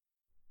solid.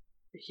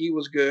 He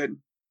was good.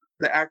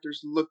 The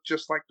actors looked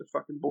just like the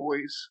fucking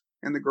boys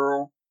and the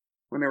girl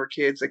when they were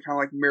kids. They kind of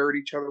like mirrored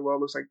each other well. It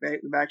looks like they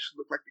actually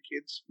looked like the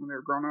kids when they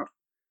were grown up.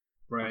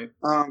 Right.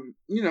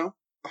 You know,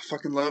 I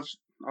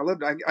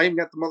loved it. I even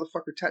got the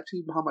motherfucker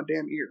tattooed behind my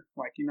damn ear.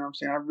 Like, you know what I'm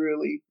saying? I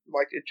really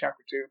liked It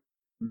Chapter 2.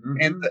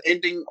 Mm-hmm. And the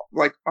ending,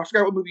 like, I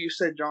forgot what movie you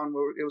said, John,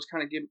 where it was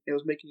kind of it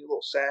was making you a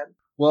little sad.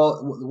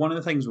 Well, one of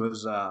the things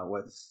was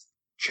with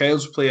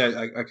Child's Play,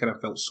 I kind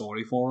of felt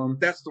sorry for him.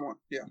 That's the one,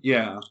 yeah.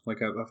 Yeah,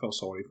 like I felt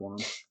sorry for him.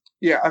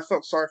 Yeah, I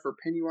felt sorry for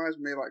Pennywise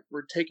when they like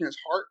were taking his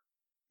heart.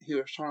 He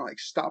was trying to like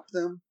stop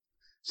them.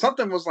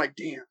 Something was like,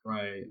 damn,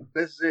 right,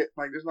 this is it.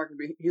 Like, there's not gonna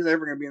be, he's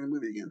ever gonna be in the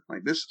movie again.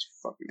 Like, this is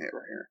fucking it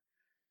right here.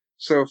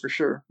 So for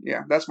sure,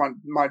 yeah, that's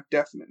my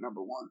definite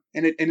number one.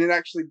 And it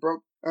actually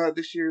broke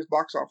this year's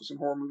box office in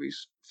horror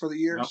movies for the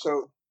year. Yep.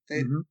 So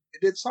it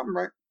did something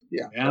right.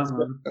 Yeah,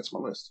 that's my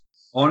list.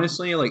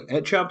 Honestly, like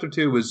It Chapter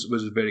 2 was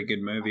a very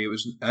good movie. It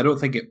was. I don't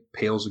think it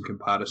pales in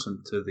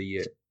comparison to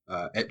the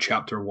It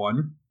Chapter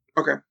 1.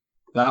 Okay.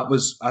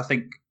 I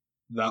think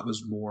that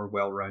was more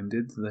well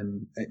rounded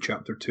than It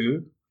Chapter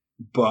 2,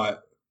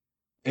 but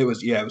it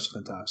was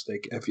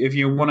fantastic. If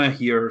you want to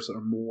hear sort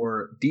of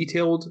more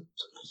detailed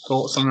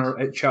thoughts on our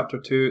It Chapter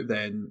 2,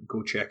 then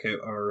go check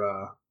out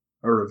our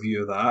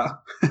review of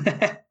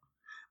that.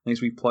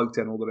 Nice, we plugged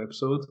in older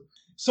episode.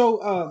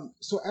 So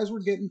as we're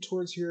getting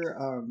towards here,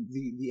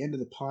 the end of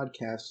the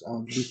podcast,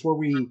 before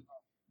we,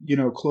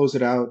 close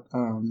it out,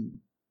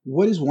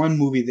 what is one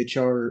movie that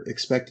y'all are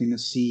expecting to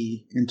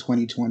see in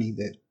 2020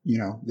 that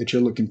that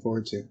you're looking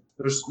forward to?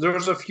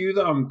 There's a few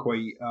that I'm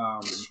quite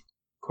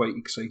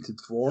excited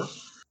for.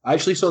 I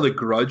actually saw The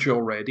Grudge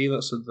already.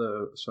 That's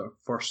the sort of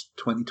first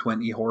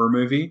 2020 horror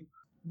movie.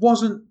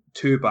 Wasn't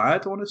too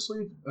bad,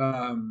 honestly.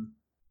 It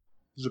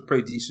was a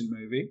pretty decent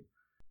movie.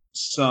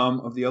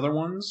 Some of the other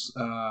ones,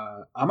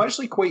 I'm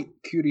actually quite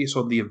curious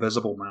on The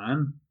Invisible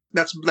Man.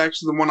 That's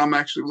actually the one I'm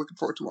actually looking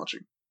forward to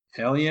watching.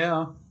 Hell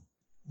yeah.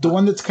 The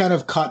one that's kind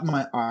of caught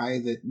my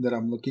eye that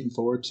I'm looking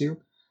forward to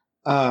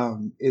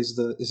is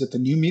it the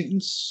New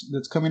Mutants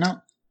that's coming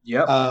out?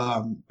 Yep.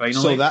 Finally.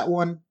 So that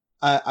one,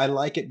 I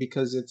like it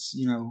because it's,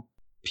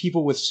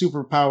 people with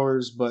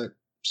superpowers but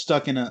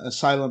stuck in an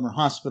asylum or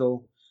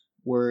hospital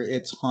where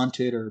it's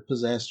haunted or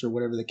possessed or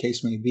whatever the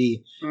case may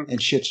be,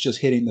 and shit's just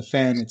hitting the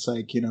fan. It's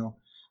like,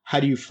 how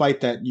do you fight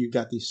that? You've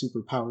got these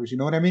superpowers. You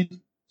know what I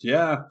mean?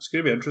 Yeah, it's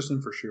going to be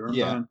interesting for sure.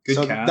 Yeah. Man.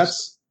 Good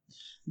cast.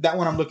 That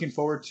one I'm looking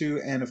forward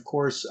to. And of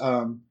course,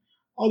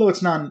 although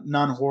it's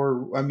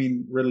non-horror,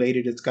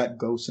 related, it's got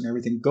ghosts and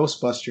everything.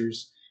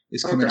 Ghostbusters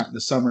is coming out in the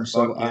summer.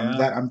 So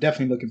that I'm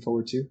definitely looking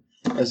forward to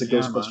as a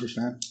Ghostbusters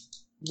fan.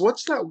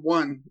 What's that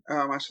one?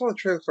 I saw the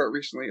trailer for it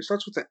recently. It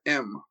starts with an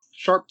M.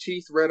 Sharp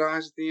teeth, red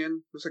eyes at the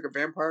end. Looks like a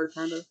vampire,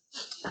 kind of.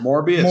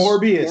 Morbius.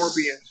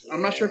 Yeah.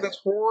 I'm not sure if that's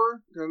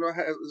horror. I don't know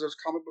there's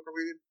comic book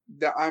related.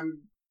 That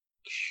I'm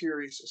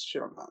curious as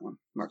shit on that one.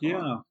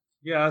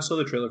 Yeah. I saw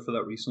the trailer for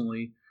that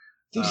recently.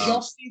 Did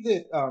y'all see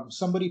that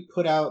somebody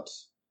put out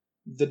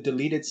the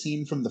deleted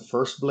scene from the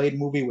first Blade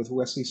movie with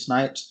Wesley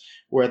Snipes,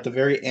 where at the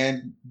very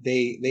end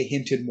they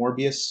hinted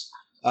Morbius?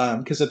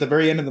 Because at the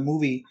very end of the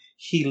movie,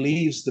 he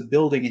leaves the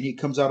building and he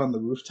comes out on the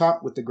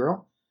rooftop with the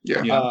girl.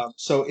 Yeah.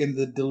 So in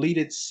the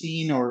deleted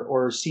scene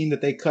or scene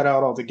that they cut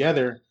out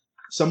altogether,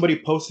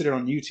 somebody posted it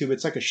on YouTube.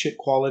 It's like a shit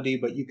quality,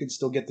 but you can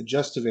still get the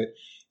gist of it.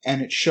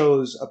 And it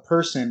shows a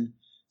person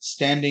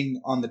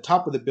standing on the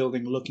top of the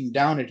building looking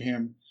down at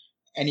him,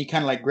 and he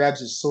kind of like grabs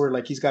his sword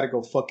like he's got to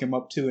go fuck him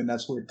up too, and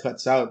that's where it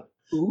cuts out.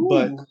 Ooh.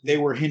 But they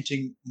were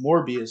hinting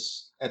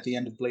Morbius at the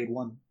end of Blade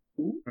 1.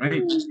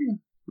 Right.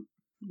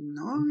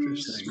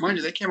 Nice. Mind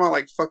you, they came out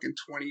like fucking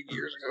 20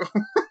 years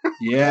ago.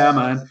 Yeah,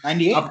 man.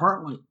 98?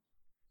 Apparently.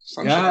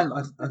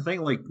 I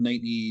think like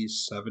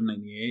 97,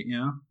 98,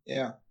 yeah.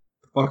 Yeah.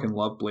 Fucking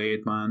love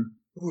Blade, man.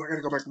 Ooh, I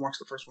gotta go back and watch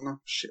the first one now.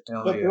 Shit.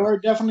 But there are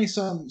definitely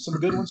some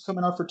good ones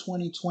coming out for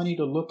 2020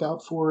 to look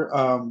out for.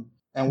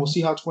 And we'll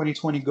see how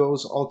 2020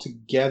 goes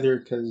altogether,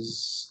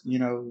 because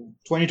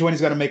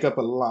 2020's got to make up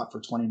a lot for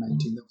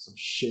 2019. There was some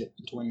shit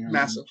in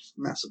 2019.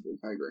 Massively,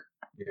 I agree.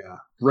 Yeah,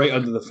 right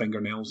under the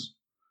fingernails.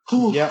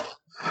 Yeah,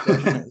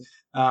 definitely.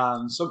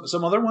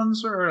 Some other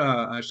ones are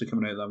actually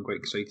coming out that I'm quite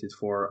excited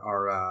for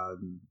are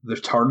The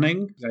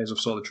Turning. You guys have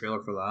saw the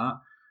trailer for that.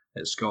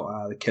 It's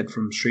got the kid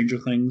from Stranger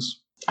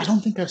Things. I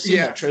don't think I've seen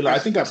that trailer. I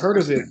think I've heard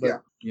of it,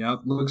 but yeah,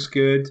 looks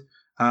good.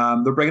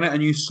 They're bringing out a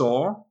new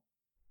Saw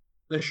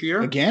this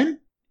year again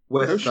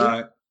with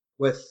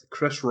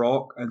Chris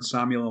Rock and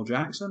Samuel L.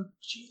 Jackson.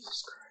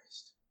 Jesus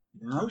Christ!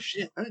 Yeah. Oh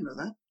shit! I didn't know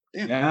that.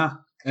 Damn. Yeah,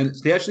 and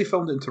they actually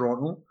filmed it in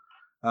Toronto,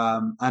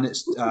 and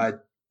it's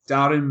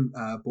Darren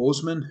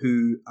Boseman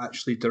who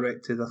actually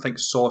directed, I think,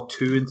 Saw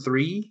 2 and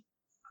 3.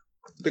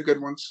 The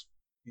good ones.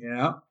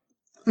 Yeah.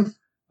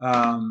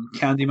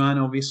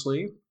 Candyman,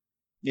 obviously.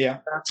 Yeah,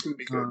 that's gonna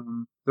be good.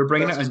 They're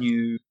bringing out a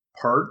new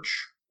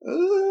Purge.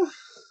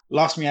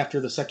 Lost me after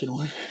the second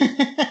one.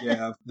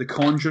 Yeah, The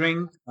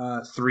Conjuring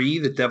 3,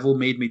 The Devil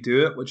Made Me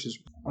Do It, which is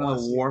one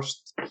of the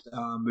worst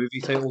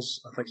movie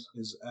titles I think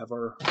has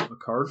ever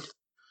occurred.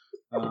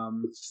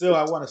 Still,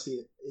 I want to see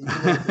it. Even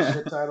though it's a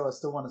shit title, I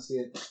still want to see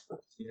it.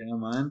 Yeah,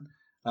 man.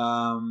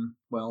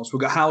 What else?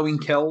 We've got Halloween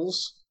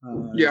Kills.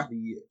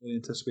 The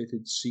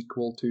anticipated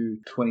sequel to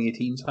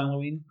 2018's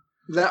Halloween.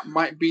 That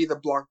might be the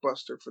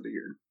blockbuster for the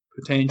year.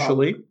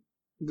 Potentially.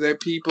 The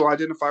people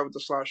identify with the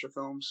slasher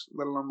films,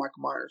 let alone Michael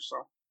Myers.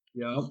 So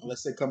yeah,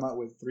 unless they come out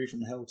with 3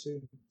 from Hell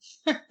too.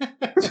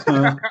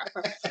 They're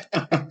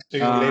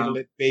gonna label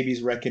it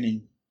Baby's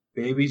Reckoning.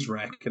 Baby's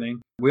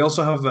Reckoning. We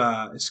also have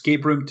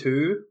Escape Room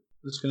 2.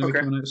 That's going to be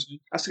coming out soon.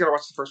 I still gotta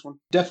watch the first one.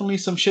 Definitely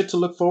some shit to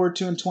look forward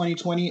to in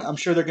 2020. I'm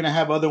sure they're gonna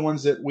have other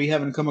ones that we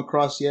haven't come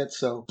across yet.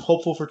 So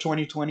hopeful for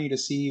 2020 to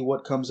see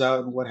what comes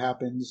out and what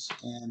happens.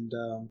 And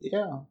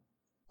yeah,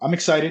 I'm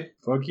excited.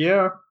 Fuck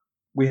yeah.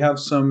 We have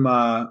some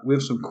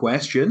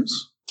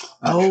questions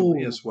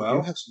actually as well,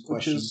 we have some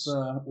questions.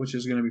 which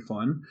is going to be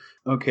fun.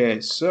 Okay,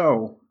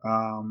 so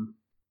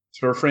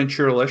our friend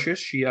Cheerlicious,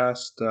 she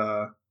asked,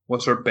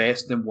 what's our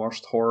best and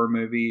worst horror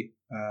movie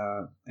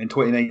in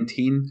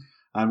 2019,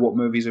 and what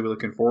movies are we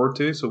looking forward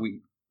to? So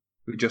we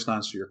just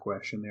answered your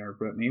question there,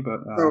 Brittany,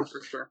 but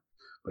for sure.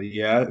 But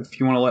yeah,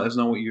 if you want to let us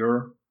know what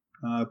your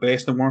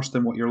best and worst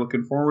and what you're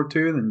looking forward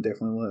to, then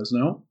definitely let us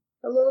know.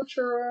 Hello,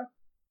 Chura.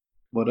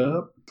 What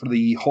up? For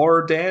the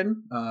horror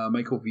den,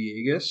 Michael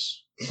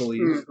Villegas, I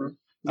believe. Mm-hmm.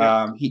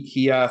 Yeah.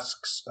 He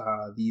asks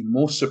the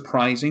most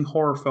surprising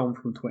horror film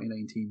from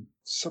 2019.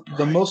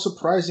 The most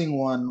surprising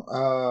one,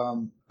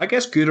 I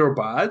guess good or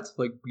bad.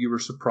 Like you were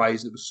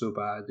surprised it was so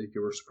bad that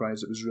you were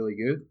surprised it was really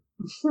good.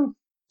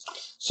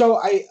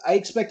 So I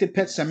expected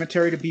Pet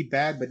Sematary to be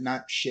bad, but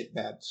not shit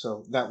bad.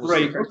 So that was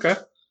right. Okay,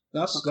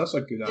 that's a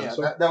good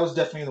answer. Yeah, that was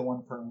definitely the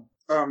one for me.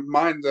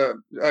 Mine,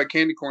 the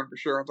candy corn for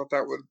sure. I thought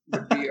that would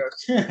be.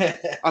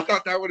 I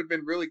thought that would have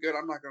been really good.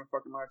 I'm not gonna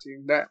fucking lie to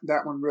you.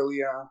 That one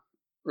really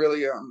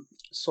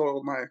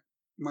soiled my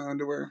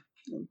underwear.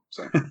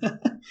 So.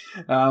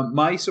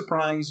 My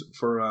surprise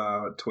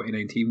for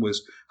 2019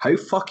 was how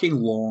fucking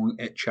long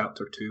It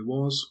Chapter 2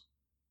 was.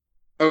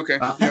 Okay,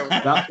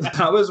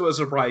 that was what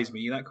surprised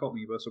me. That caught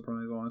me by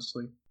surprise,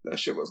 honestly. That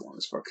shit was long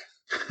as fuck.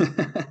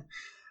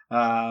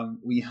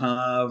 We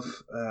have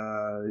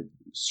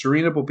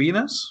Serena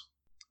Bobinas.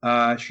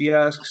 She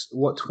asks,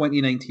 what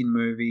 2019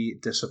 movie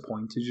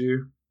disappointed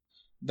you?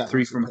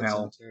 3 from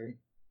Hell.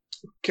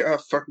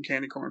 Fucking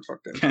candy corn.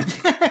 Fuck that.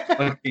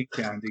 Fucking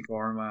candy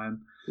corn,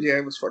 man. Yeah,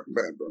 it was fucking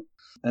bad, bro.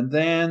 And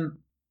then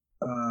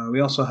we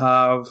also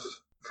have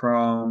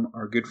from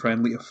our good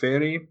friend Lita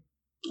Ferry.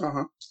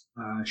 Uh-huh.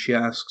 She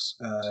asks,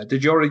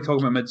 did you already talk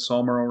about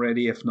Midsommar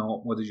already? If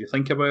not, what did you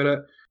think about it?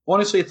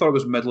 Honestly, I thought it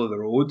was middle of the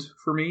road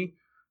for me.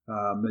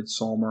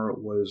 Midsommar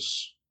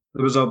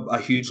there was a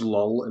huge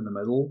lull in the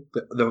middle.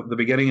 The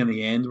beginning and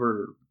the end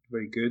were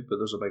very good, but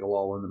there's a big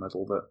lull in the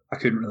middle that I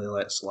couldn't really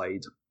let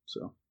slide.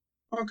 So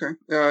okay,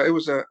 it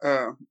was a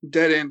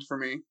dead end for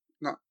me.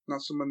 Not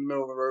someone in the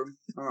middle of the road.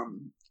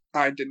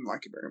 I didn't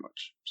like it very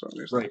much. So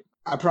there's right.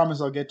 I promise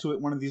I'll get to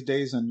it one of these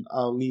days, and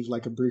I'll leave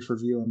like a brief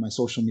review on my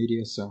social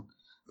media. So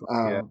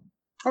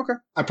okay,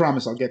 I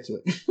promise I'll get to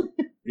it.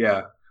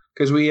 Yeah,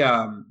 because we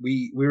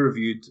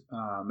reviewed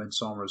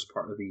Midsommar as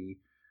part of the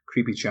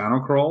Creepy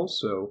Channel Crawl.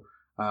 So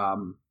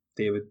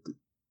David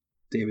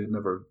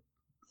never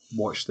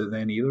watched it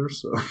then either.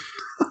 So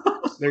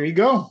there you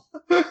go.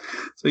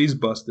 So he's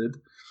busted.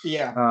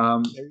 Yeah.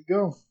 There you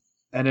go.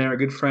 And then our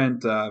good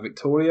friend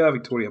Victoria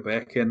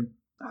Beckin,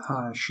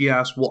 she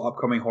asked what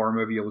upcoming horror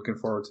movie you're looking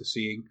forward to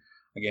seeing.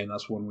 Again,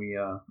 that's one we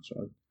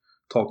sort of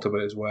talked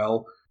about as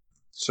well.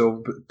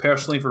 So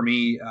personally for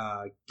me,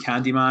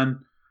 Candyman,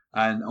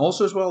 and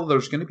also as well,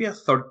 there's going to be a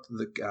third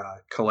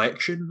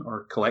collection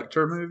or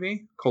collector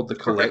movie called The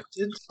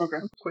Collected. Okay.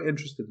 I'm quite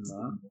interested in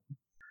that.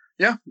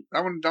 Yeah,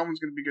 that one's going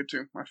to be good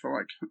too. I feel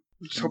like I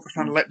just hope it's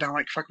not a letdown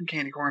like fucking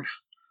candy corn.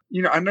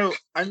 You know, I know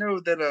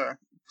that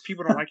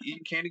people don't like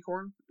eating candy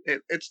corn.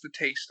 It's the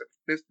taste of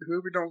it.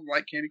 Whoever don't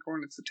like candy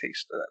corn, it's the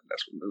taste of that.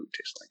 That's what the movie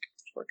tastes like.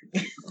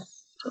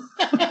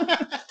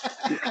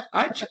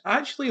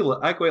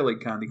 I quite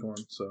like candy corn,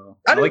 so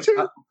I like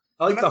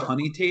the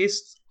honey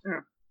taste.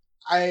 Yeah.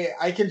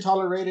 I can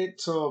tolerate it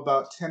till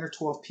about 10 or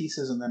 12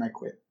 pieces, and then I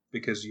quit.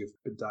 because you've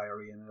been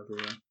diarrhea and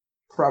everywhere.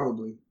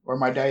 Probably. Or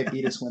my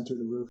diabetes went through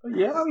the roof. But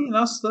yeah, I mean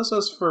that's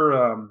us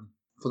for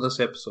this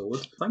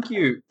episode. Thank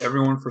you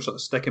everyone for sort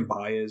of sticking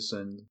by us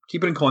and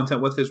keeping in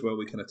contact with us while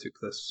we kind of took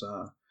this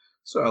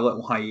sort of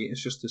little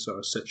hiatus just to sort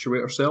of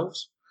situate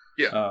ourselves.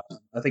 Yeah.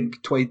 I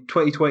think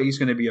 2020 is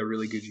going to be a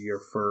really good year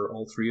for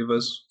all three of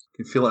us. I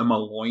can feel it in my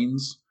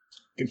loins.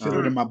 I can feel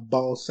it in my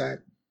ball sack.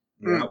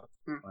 Yeah,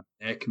 my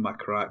neck and my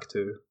crack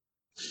too.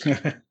 All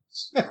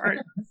right.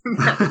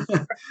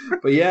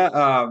 But yeah,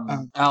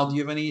 Al, do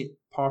you have any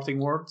parting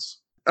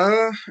words?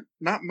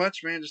 Not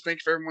much, man. Just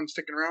thanks for everyone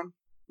sticking around.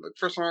 Look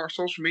for us on our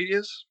social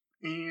medias,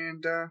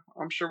 and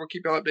I'm sure we'll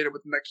keep you all updated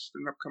with the next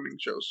and upcoming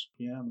shows.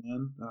 Yeah,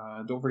 man.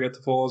 Don't forget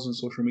to follow us on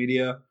social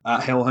media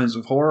at Hellhounds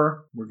of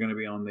Horror. We're going to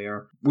be on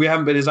there. We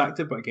haven't been as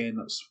active, but again,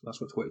 that's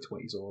what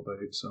 2020 is all about.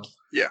 So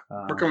yeah,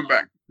 we're coming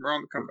back. We're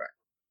on the comeback.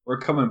 We're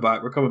coming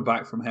back. We're coming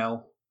back from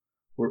hell.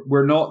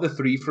 We're not the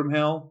three from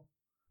hell.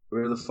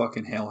 We're the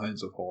fucking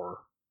Hellhounds of Horror.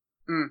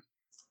 Boom.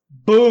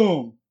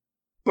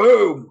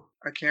 Boom.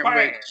 I can't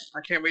wait.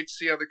 I can't wait to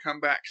see other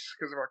comebacks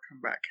because of our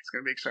comeback. It's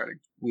going to be exciting.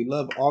 We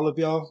love all of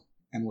y'all,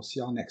 and we'll see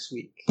y'all next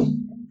week.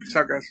 Peace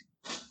out, guys.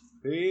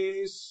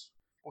 Peace.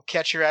 We'll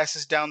catch your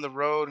asses down the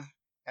road.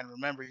 And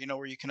remember, you know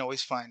where you can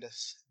always find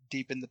us.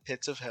 Deep in the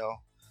pits of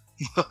hell.